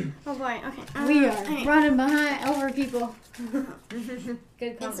turn. Oh boy. Okay. We are okay. running behind over people. Good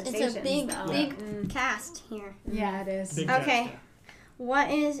It's conversation. a big cast here. Yeah, it is. Big Okay. test, What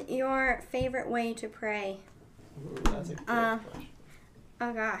is your favorite way to pray? Ooh, that's a great question.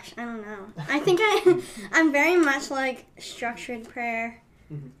 Oh gosh, I don't know. I think I'm very much like structured prayer.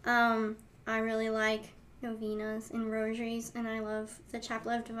 I really like novenas and rosaries, and I love the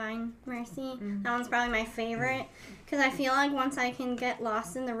Chaplet of Divine Mercy. That one's probably my favorite because I feel like once I can get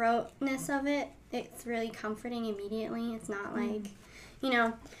lost in the roteness of it, it's really comforting immediately. It's not like,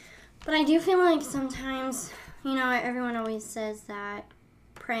 but I do feel like sometimes, everyone always says that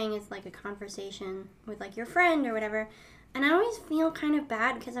praying is like a conversation with like your friend or whatever. And I always feel kind of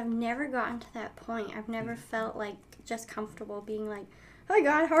bad because I've never gotten to that point. I've never felt like just comfortable being like, "Hi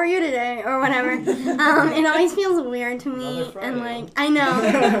God, how are you today?" or whatever. It always feels weird to me, Another Friday, and like I know.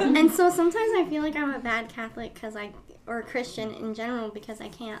 And so sometimes I feel like I'm a bad Catholic or Christian in general because I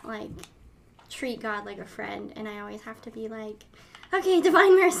can't like treat God like a friend, and I always have to be like, "Okay,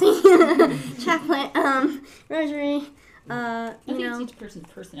 Divine Mercy, Chaplet, Rosary." I think it's each person's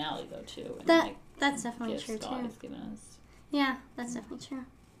personality though too. And That's definitely gifts true God too. has given us. Yeah, that's definitely true.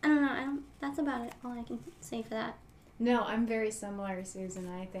 I don't know. That's about it. All I can say for that. No, I'm very similar, Susan.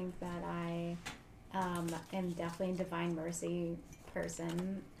 I think that I am definitely a Divine Mercy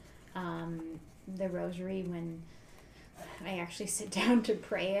person. The Rosary, when I actually sit down to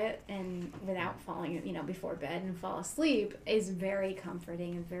pray it and without falling, before bed and fall asleep, is very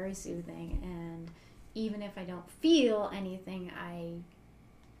comforting and very soothing. And even if I don't feel anything, I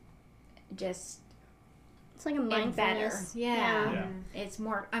just It's like a am better. mindfulness. Yeah.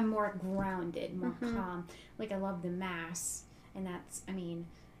 I'm more grounded, more Mhm. calm. Like I love the Mass, and that's,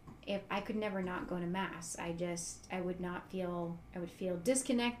 if I could never not go to Mass, I would feel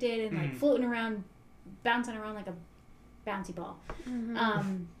disconnected and like floating around, bouncing around like a bouncy ball.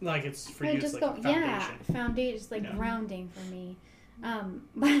 Like it's for I you, it's just like go, a foundation. foundation, just like Yeah. grounding for me.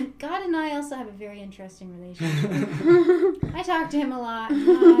 But God and I also have a very interesting relationship. I talk to him a lot.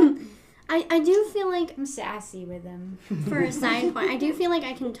 I do feel like, I'm sassy with him. for a side point, I do feel like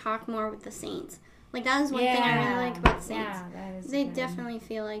I can talk more with the saints. Like, that is one thing I really like about the saints. Yeah, that is They good. definitely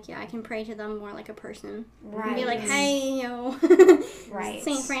feel like, I can pray to them more like a person. Right. And be like, hey, yo, Right.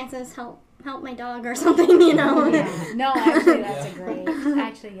 St. Francis, help my dog or something, Yeah. No, actually, that's a great.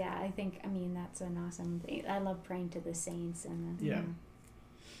 Actually, yeah, I think. That's an awesome thing. I love praying to the saints and. Yeah.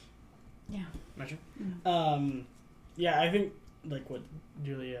 Yeah. My turn? Mm. Yeah, I think like what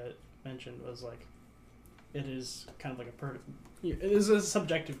Julia mentioned was like, it is kind of like it is a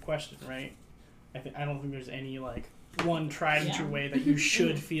subjective question, right? I don't think there's any like one tried and true way that you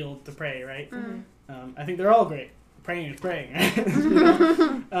should feel to pray, right? I think they're all great, praying is praying.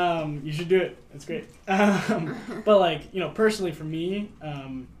 You should do it. It's great. But like, personally for me,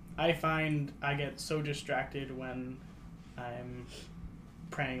 I find I get so distracted when I'm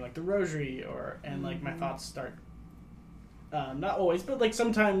praying like the rosary and like my thoughts start, not always, but like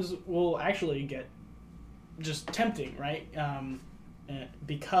sometimes will actually get just tempting, right?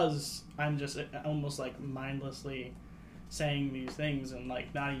 Because I'm just almost like mindlessly saying these things and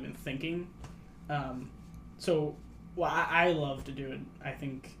like not even thinking. So what I love to do, and I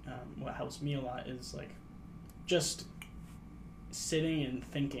think what helps me a lot is like just sitting and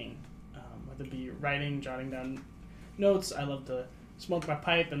thinking, whether it be writing, jotting down notes. I love to smoke my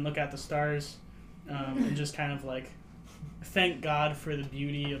pipe and look at the stars, and just kind of like thank God for the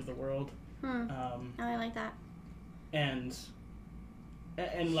beauty of the world. I like that. And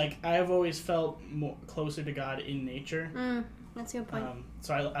like I've always felt more closer to God in nature. That's a good point.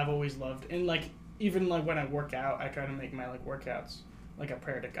 So I've always loved, and like even like when I work out, I try to make my like workouts like a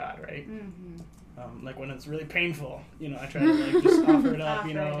prayer to God, right? Like when it's really painful, I try to like just offer it up,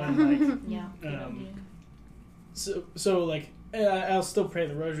 and like Yeah. so like I'll still pray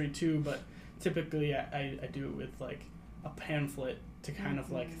the rosary too, but typically I do it with like a pamphlet to kind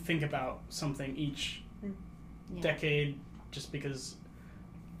of like think about something each decade, just because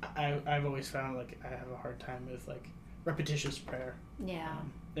I've always found like I have a hard time with like repetitious prayer. Yeah.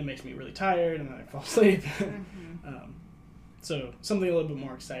 It makes me really tired and then I fall asleep. So something a little bit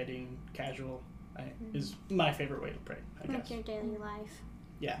more exciting, casual, is my favorite way to pray, I guess. Like your daily life.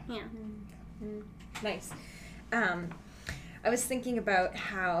 Yeah. Yeah. Nice. I was thinking about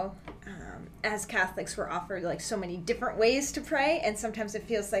how, as Catholics, we're offered like so many different ways to pray, and sometimes it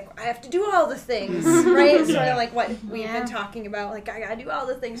feels like I have to do all the things, right? It's sort of like what we've been talking about, like I gotta do all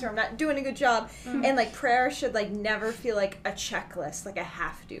the things or I'm not doing a good job. And like prayer should like never feel like a checklist, like I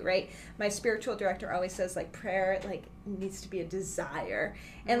have to, right? My spiritual director always says like prayer like needs to be a desire,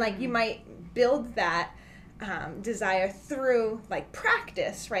 and like you might build that desire through like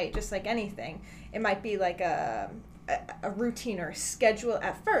practice, right? Just like anything, it might be like a routine or a schedule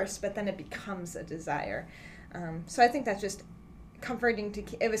at first, but then it becomes a desire. So I think that's just comforting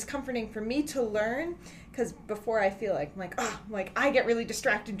it was comforting for me to learn, because before I feel like I get really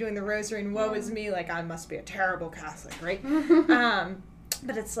distracted doing the rosary and woe is me, like I must be a terrible Catholic, right?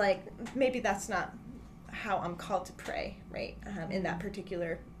 But it's like maybe that's not how I'm called to pray, right? In that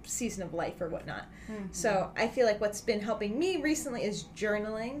particular season of life or whatnot. So I feel like what's been helping me recently is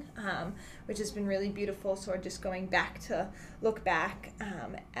journaling, which has been really beautiful. So just going back to look back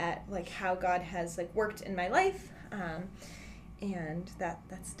at like how God has like worked in my life, and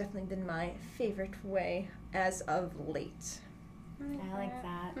that's definitely been my favorite way as of late. I like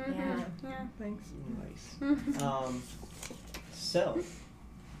that. Yeah. Thanks. Nice. So,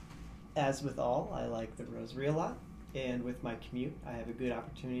 as with all, I like the rosary a lot. And with my commute, I have a good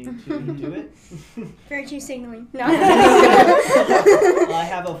opportunity to do it. Virtue signaling. No. Well, I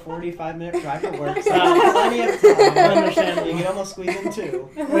have a 45-minute drive to work, so plenty of time. I understand. You can almost squeeze in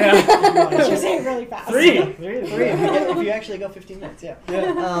 2. Yeah. Just say it really fast. 3. If you actually go 15 minutes, yeah.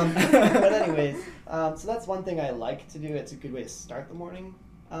 But anyways, so that's one thing I like to do. It's a good way to start the morning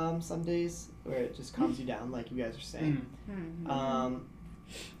some days, where it just calms you down, like you guys are saying.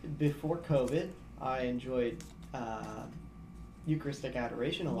 Before COVID, I enjoyed Eucharistic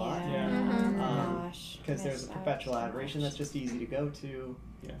adoration a lot. Because there's a perpetual adoration that's just easy to go to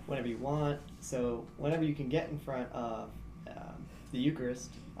whenever you want. So whenever you can get in front of the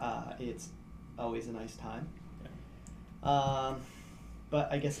Eucharist, it's always a nice time.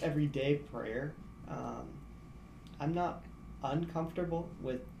 But I guess everyday prayer, I'm not uncomfortable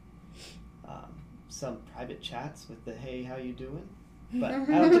with some private chats with the "Hey, how you doing?" But I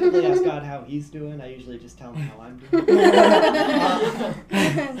don't typically ask God how He's doing. I usually just tell Him how I'm doing.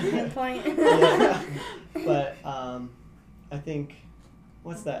 Good point. But I think,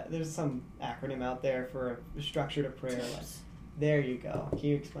 what's that? There's some acronym out there for a structure to prayer. Like, there you go. Can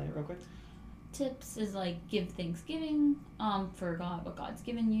you explain it real quick? Tips is like give thanksgiving for God, what God's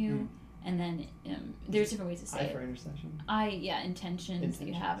given you, and then there's different ways to say it. For intercession. Intentions that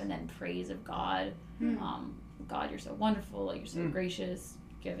you have, and then praise of God. God, you're so wonderful, like you're so gracious,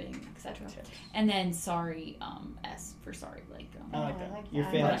 giving, etc. And then sorry, S for sorry, like I like that. Your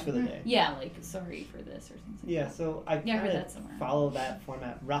failings for the day. Yeah, like sorry for this or things like that. So I heard that somewhere. Follow that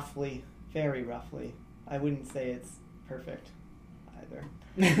format roughly, very roughly. I wouldn't say it's perfect either.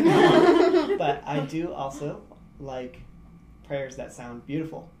 But I do also like prayers that sound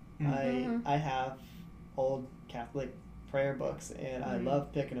beautiful. I have old Catholic prayer books, and I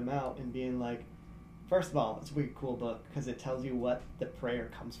love picking them out and being like, first of all, it's a really cool book because it tells you what the prayer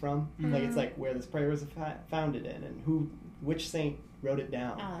comes from. Like it's like where this prayer was founded in and which saint wrote it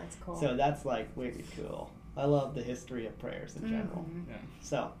down. Oh, that's cool. So that's like really cool. I love the history of prayers in general. Yeah.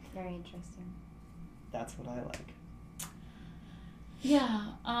 So Very interesting. that's what I like. Yeah,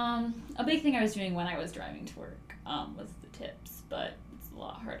 a big thing I was doing when I was driving to work was the tips, but it's a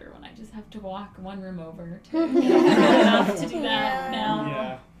lot harder when I just have to walk one room over to enough to do that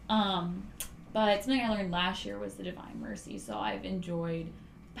now. Yeah. But something I learned last year was the Divine Mercy, so I've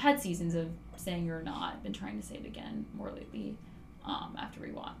had seasons of saying or not. I've been trying to say it again more lately after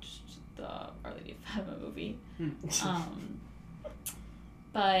we watched the Our Lady of Fatima movie.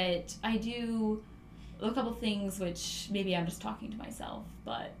 But I do a couple things which maybe I'm just talking to myself,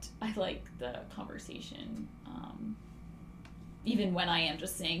 but I like the conversation, even when I am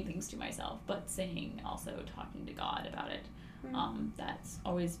just saying things to myself, but also talking to God about it. That's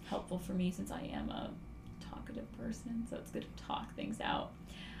always helpful for me since I am a talkative person, so it's good to talk things out.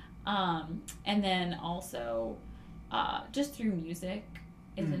 And then also just through music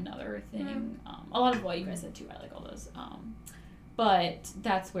is another thing. A lot of what you guys said too, I like all those. But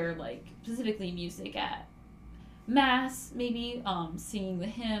that's where, like, specifically music at Mass, maybe, singing the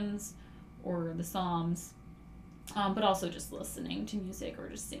hymns or the Psalms, but also just listening to music or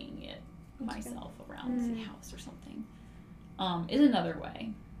just singing it myself around the house or something, is another way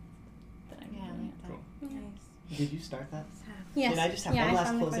that I'm doing it. Cool. Nice. Did you start that? Yes. Can I just have one I last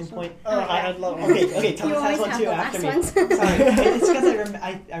found the closing first point? one. I'd love. Okay. Thomas always has one have too the after me. last Sorry, ones. it's because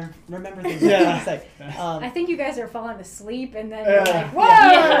I remember things. Yeah. It's like, I think you guys are falling asleep, and then Yeah. you're like, whoa!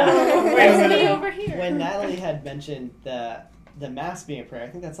 Yeah. Wait a Where's me minute. over here? when Natalie had mentioned the Mass being a prayer, I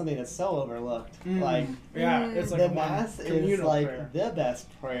think that's something that's so overlooked. Like Yeah, it's like the a Mass is communal like prayer. the best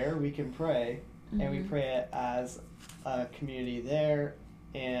prayer we can pray, and we Mhm. pray it as a community there.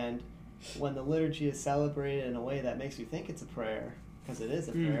 And when the liturgy is celebrated in a way that makes you think it's a prayer, because it is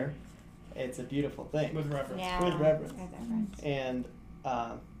a prayer, it's a beautiful thing. With reverence. Yeah. With reverence. With reverence. And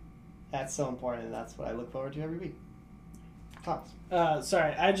that's so important, and that's what I look forward to every week. Thomas.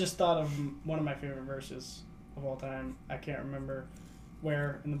 Sorry, I just thought of one of my favorite verses of all time. I can't remember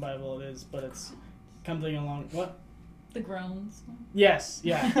where in the Bible it is, but it's something along what? The groans. Yes,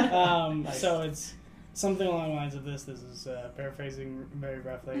 yeah. Nice. So it's something along the lines of this. This is paraphrasing very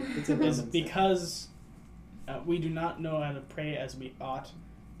roughly. It's a Is Romans because we do not know how to pray as we ought.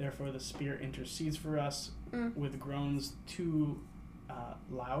 Therefore, the Spirit intercedes for us with groans too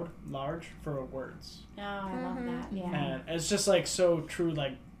large for words. Oh, I love that. Yeah. And it's just like so true.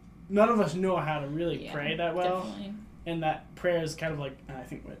 Like none of us know how to really Yeah, pray that well, Definitely. and that prayer is kind of like I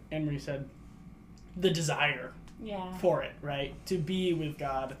think what Emery said, the desire Yeah. for it, right? To be with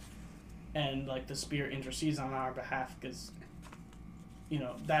God, and like the Spirit intercedes on our behalf because, you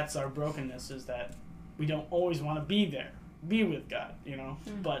know, that's our brokenness is that we don't always want to be there, be with God, you know,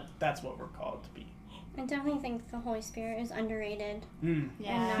 but that's what we're called to be. I definitely think the Holy Spirit is underrated Mm.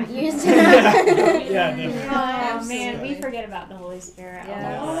 Yeah. and not used Yeah, enough. definitely. Oh man, Absolutely. we forget about the Holy Spirit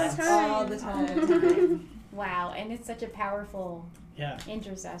Yeah. All the lot. time. All the time. Wow, and it's such a powerful Yeah.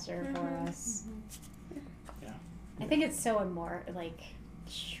 intercessor for us. Yeah. I think it's so more like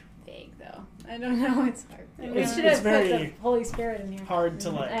vague though. I don't know. It's hard. We It's- should it's have put very the Holy Spirit in here. Hard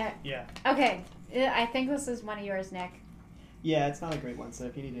to like, Uh, yeah. Okay, I think this is one of yours, Nick. Yeah, it's not a great one, so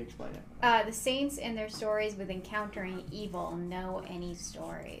if you need to explain it. The saints and their stories with encountering evil know any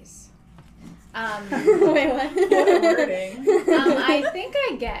stories. Wait, what? wording. I think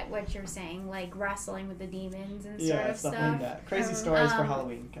I get what you're saying, like wrestling with the demons and sort Yeah, of stuff stuff. like that. Crazy stories for Um,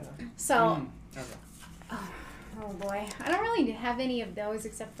 Halloween, kind of. So, Mm. Okay. oh boy, I don't really have any of those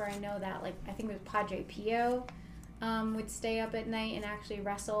except for I know that like I think it was Padre Pio would stay up at night and actually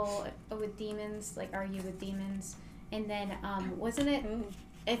wrestle with demons, like argue with demons. And then wasn't it?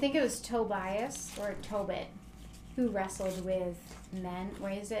 I think it was Tobias or Tobit who wrestled with men.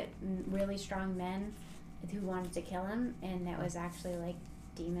 Where is it? Really strong men who wanted to kill him, and that was actually like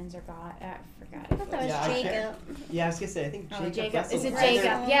demons or God. I forgot. I thought that was Yeah, I Jacob. Yeah, I was gonna say, I think Oh, Jacob. Jacob. wrestled Is it with Jacob?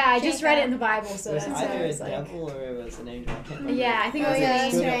 either- Yeah, I just read it in Jacob. the Bible, so It was that's why either I a was like. devil or it was an angel. I can't remember. Yeah, I think it Was was it an good? I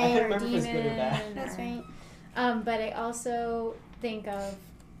angel can't or remember if it was good or bad. demon. That's right. But I also think of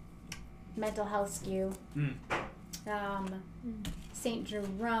mental health skew. Mm. Saint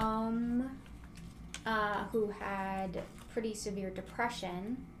Jerome, who had pretty severe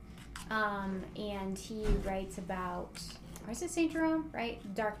depression, and he writes about. Or is it Saint Jerome? Right,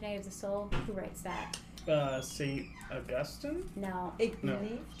 Dark Night of the Soul. Who writes that? Saint Augustine? No,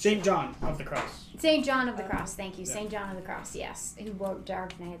 Saint John of the Cross. Saint John of the Cross. Thank you, Yeah. Saint John of the Cross. Yes, who wrote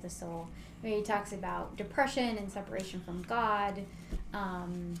Dark Night of the Soul, where he talks about depression and separation from God,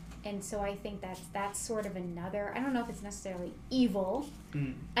 And so I think that's sort of another, I don't know if it's necessarily evil.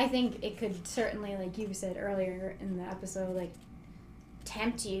 Mm. I think it could certainly, like you said earlier in the episode, like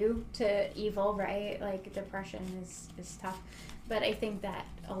tempt you to evil, right? Like depression is tough. But I think that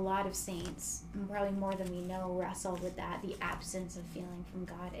a lot of saints, probably more than we know, wrestle with that, the absence of feeling from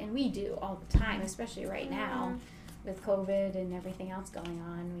God. And we do all the time, especially right now with COVID and everything else going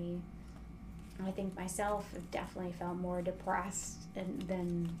on. I think myself have definitely felt more depressed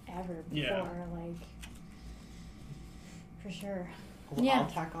than ever before. Yeah. Like, for sure. Well, Yeah. I'll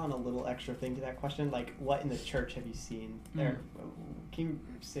tack on a little extra thing to that question. Like, what in the church have you seen there? Can you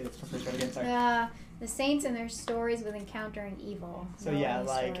say this first right again? Sorry. The saints and their stories with encountering evil. So Not yeah, only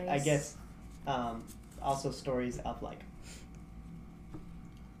like I stories. guess also stories of like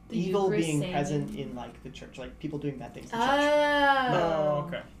The evil Eucharist being saying- present in like the church, like people doing bad things in church. Oh,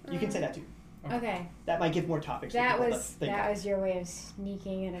 okay. You can say that too. Okay. That might give more topics. That for people was to think that of. was your way of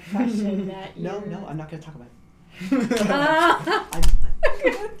sneaking in a question that you. No, I'm not going to talk about it. I'm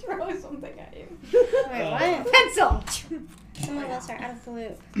gonna throw something at you. Wait, what? Pencil. Some of us are out of the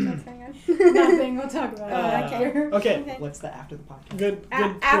loop. What's going on? Nothing. We'll talk about it after. Okay. Okay. What's the after the podcast? Good.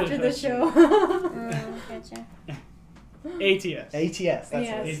 After the question. show. Gotcha. ATS. ATS. That's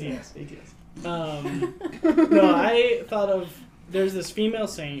Yes. what it is. ATS. No, I thought of there's this female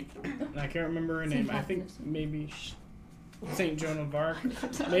saint. And I can't remember her Saint name. I think Catherine. maybe Saint Joan of Arc.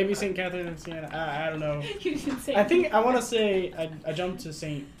 Maybe Saint Catherine of Siena. I don't know. You should say. I think I want to say I jumped to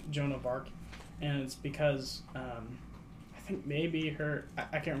Saint Joan of Arc, and it's because I think maybe her.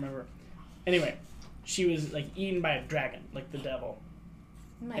 I can't remember. Anyway, she was like eaten by a dragon, like the devil,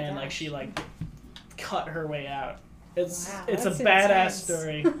 Oh my and like gosh. she like cut her way out. It's Wow, it's a that's badass intense.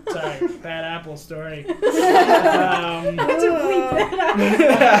 story. Sorry, bad apple story. I had to bleep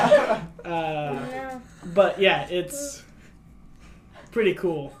that out. No. But yeah, it's pretty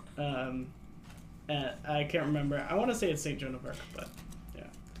cool. I can't remember. I want to say it's Saint Joan of Arc, but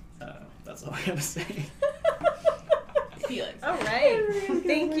yeah, that's all I gotta say. Felix. All right.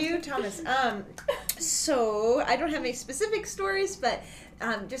 Thank you, Thomas. So I don't have any specific stories, but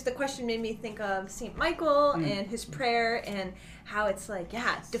just the question made me think of Saint Michael and his prayer and how it's like,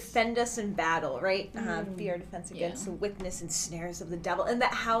 defend us in battle, right? Be our defense against the wickedness and snares of the devil, and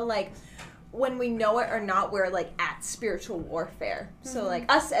that how like when we know it or not, we're like at spiritual warfare. So like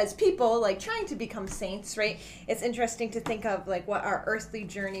us as people, like trying to become saints, right? It's interesting to think of like what our earthly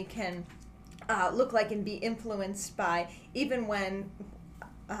journey can look like and be influenced by, even when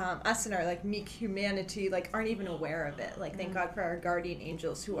us and our like meek humanity like aren't even aware of it. Like thank God for our guardian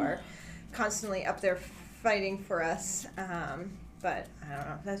angels who are constantly up there fighting for us. But I don't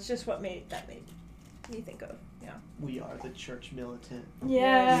know. That's just what made me think of. Yeah. We are the church militant.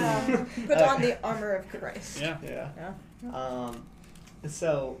 Yeah. Put on the armor of Christ. Yeah. Yeah.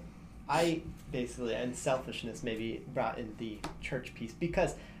 So I basically, and selfishness maybe brought in the church piece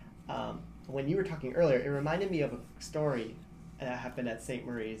because when you were talking earlier, it reminded me of a story that happened at St.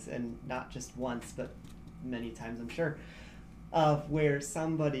 Marie's, and not just once, but many times, I'm sure, of where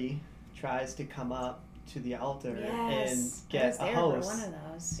somebody tries to come up to the altar and get a host, one of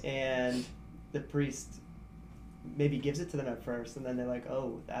those. and the priest maybe gives it to them at first, and then they're like,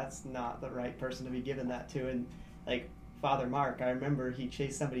 oh, that's not the right person to be given that to. And like Father Mark, I remember he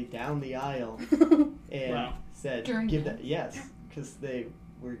chased somebody down the aisle and Wow. said, During give Mass? that, yes, because they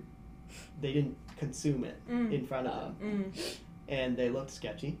didn't consume it in front of them, and they looked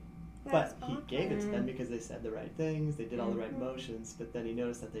sketchy. That's But he awkward. gave it to them because they said the right things, they did all the right motions, but then he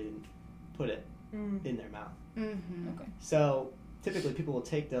noticed that they didn't put it in their mouth. Mm-hmm. Okay. So typically people will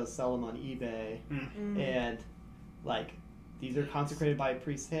take those, sell them on eBay, and like these are consecrated by a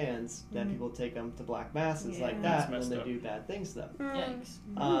priest's hands. Then people take them to black masses like Yeah. that, That's and then messed they up. do bad things to them.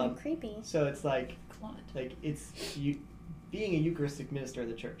 Yikes. Creepy. So it's like Clot. it's you being a Eucharistic minister in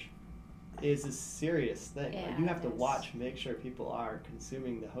the church is a serious thing. Yeah, Like you have it to is. watch, make sure people are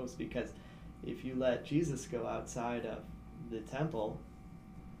consuming the host, because if you let Jesus go outside of the temple,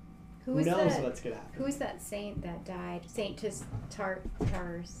 who knows what's gonna happen. Who's that saint that died? Saint Tarcissus,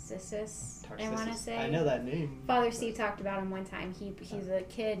 I want to Tarcissus. say. I know that name. Father Steve talked about him one time. He's a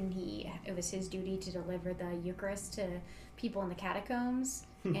kid, and it was his duty to deliver the Eucharist to people in the catacombs.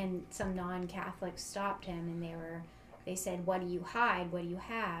 And some non-Catholics stopped him, and they said, "What do you hide? What do you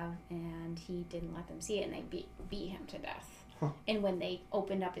have?" And he didn't let them see it, and they beat him to death. Huh. And when they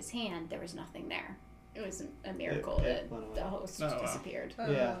opened up his hand, there was nothing there. It was a miracle It that went away. the host Oh, wow. disappeared.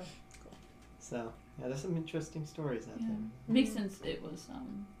 Yeah. So yeah, there's some interesting stories out Yeah. there. Makes sense. It was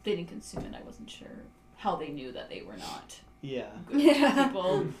they didn't consume it. I wasn't sure how they knew that they were not Yeah. good Yeah.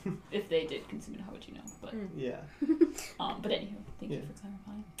 people if they did consume it. How would you know? But Yeah. but anywho, thank you Yeah. for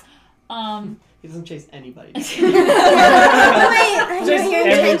clarifying. He doesn't chase anybody. Wait, I Just know your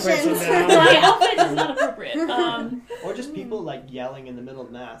every person intentions. down. My outfit is not appropriate. Or just people like yelling in the middle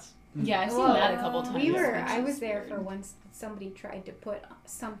of mass. Yeah, I've seen Well, that a couple times. I which was is there weird. for once somebody tried to put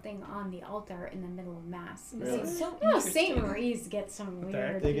something on the altar in the middle of mass. Really? It's so No, interesting. St. Mary's gets some What the heck?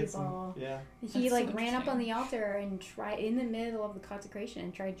 weird They get people. some. Yeah. He That's like so ran up on interesting. the altar and tried in the middle of the consecration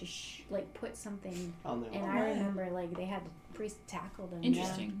and tried to put something. On there. And I remember like they had the priest tackle them.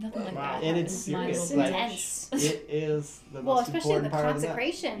 Interesting. Nothing like Wow. that. And it's happens in my serious, little like- village. Intense. It is the Well, most especially the important part of the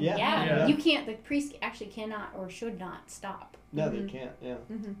consecration. Yeah. Yeah. You can't. The priest actually cannot or should not stop. No, they Mhm. can't. Yeah.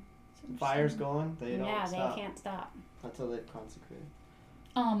 Mm-hmm. Fire's going. They don't yeah, stop they can't stop. until they've consecrated.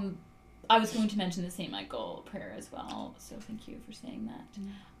 I was going to mention the St. Michael prayer as well, so thank you for saying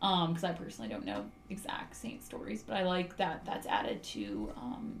that. Because I personally don't know exact saint stories, but I like that that's added to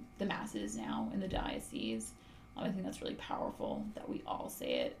the masses now in the diocese. I think that's really powerful that we all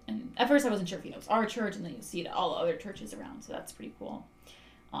say it. And at first I wasn't sure if it was our church, and then you see it at all other churches around, so that's pretty cool.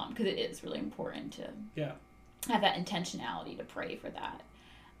 Because it is really important to have that intentionality to pray for that.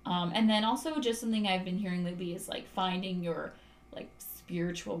 And then also just something I've been hearing lately is like finding your like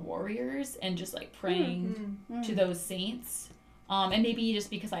spiritual warriors and just like praying to those saints. And maybe just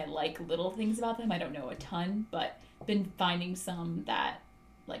because I like little things about them, I don't know a ton, but been finding some that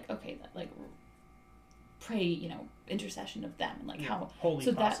like, okay, that like pray, you know, intercession of them and like how Holy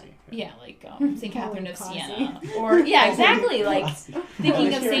so posse. that like St. Catherine of Holy posse. Siena or exactly like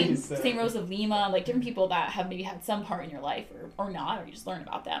thinking of Hearing you Saint say Saint it. Rose of Lima, like different people that have maybe had some part in your life or not, or you just learn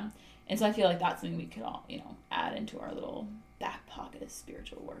about them. And so I feel like that's something we could all, you know, add into our little back pocket of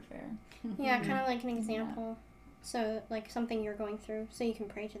spiritual warfare. Yeah, kind of like an example. So, like something you're going through, so you can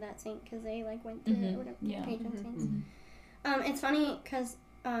pray to that saint because they like went through it or whatever. Yeah. Patron saints. Mhm. It's funny because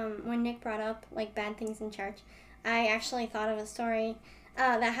when Nick brought up like bad things in church, I actually thought of a story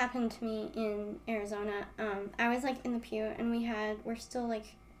that happened to me in Arizona. I was like in the pew and we're still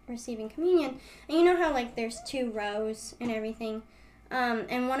like receiving communion, and you know how like there's 2 rows and everything,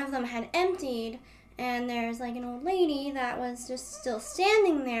 and one of them had emptied. And there's like an old lady that was just still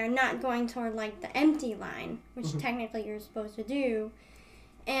standing there, not going toward like the empty line, which technically you're supposed to do.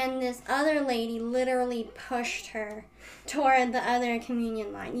 And this other lady literally pushed her toward the other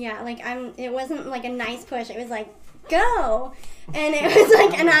communion line. Yeah, like it wasn't like a nice push. It was like, go. And it was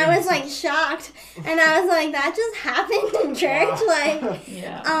like, and I was like shocked. And I was like, that just happened in church. Like,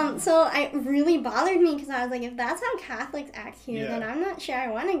 Yeah. so it really bothered me because I was like, if that's how Catholics act here, then I'm not sure I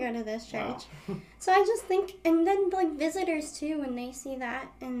want to go to this church. Wow. So I just think, and then like visitors too, when they see that,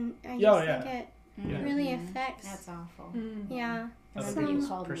 and I just think it Yeah. really affects. That's awful. Yeah. Other Remember you people's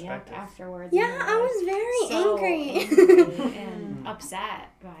called me up perspective. afterwards. Yeah, and you I were, was very so angry. angry and upset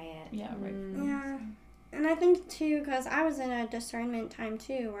by it. Yeah, right. Yeah. And I think too, because I was in a discernment time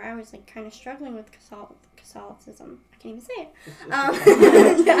too, where I was like kind of struggling with Catholicism. I can't even say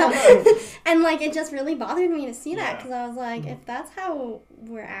it. Yeah. And like it just really bothered me to see that because I was like, if that's how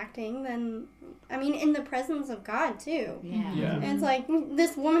we're acting, then I mean, in the presence of God too. Yeah. Yeah. And it's like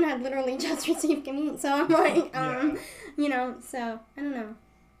this woman had literally just received communion, so I'm like, you know, so I don't know.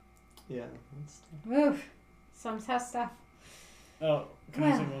 Yeah. Oof. Some tough stuff. Oh, can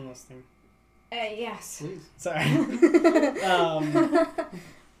I say one last thing? Yes. Please. Sorry.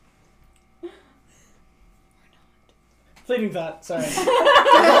 Fleeting thought. Sorry. It's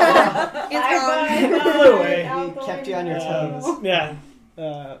gone. Flew away. He kept you on your toes. Yeah.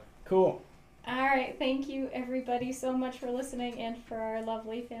 Cool. All right. Thank you, everybody, so much for listening and for our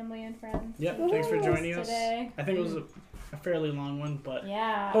lovely family and friends. Yep. Thanks for joining us. Today. I think it was a fairly long one, but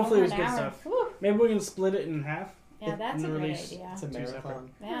Yeah. hopefully it was over good an hour. stuff. Whew. Maybe we can split it in half. Yeah, that's a and great release- idea. It's a marathon.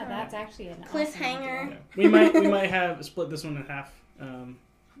 Yeah, that's actually an Cliffhanger. Awesome Yeah. We might have split this one in half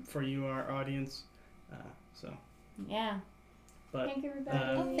for you, our audience. So, idea. Yeah. but Thank you,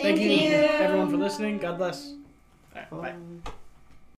 everybody. thank you you. everyone for listening. God bless. All right, bye. Bye.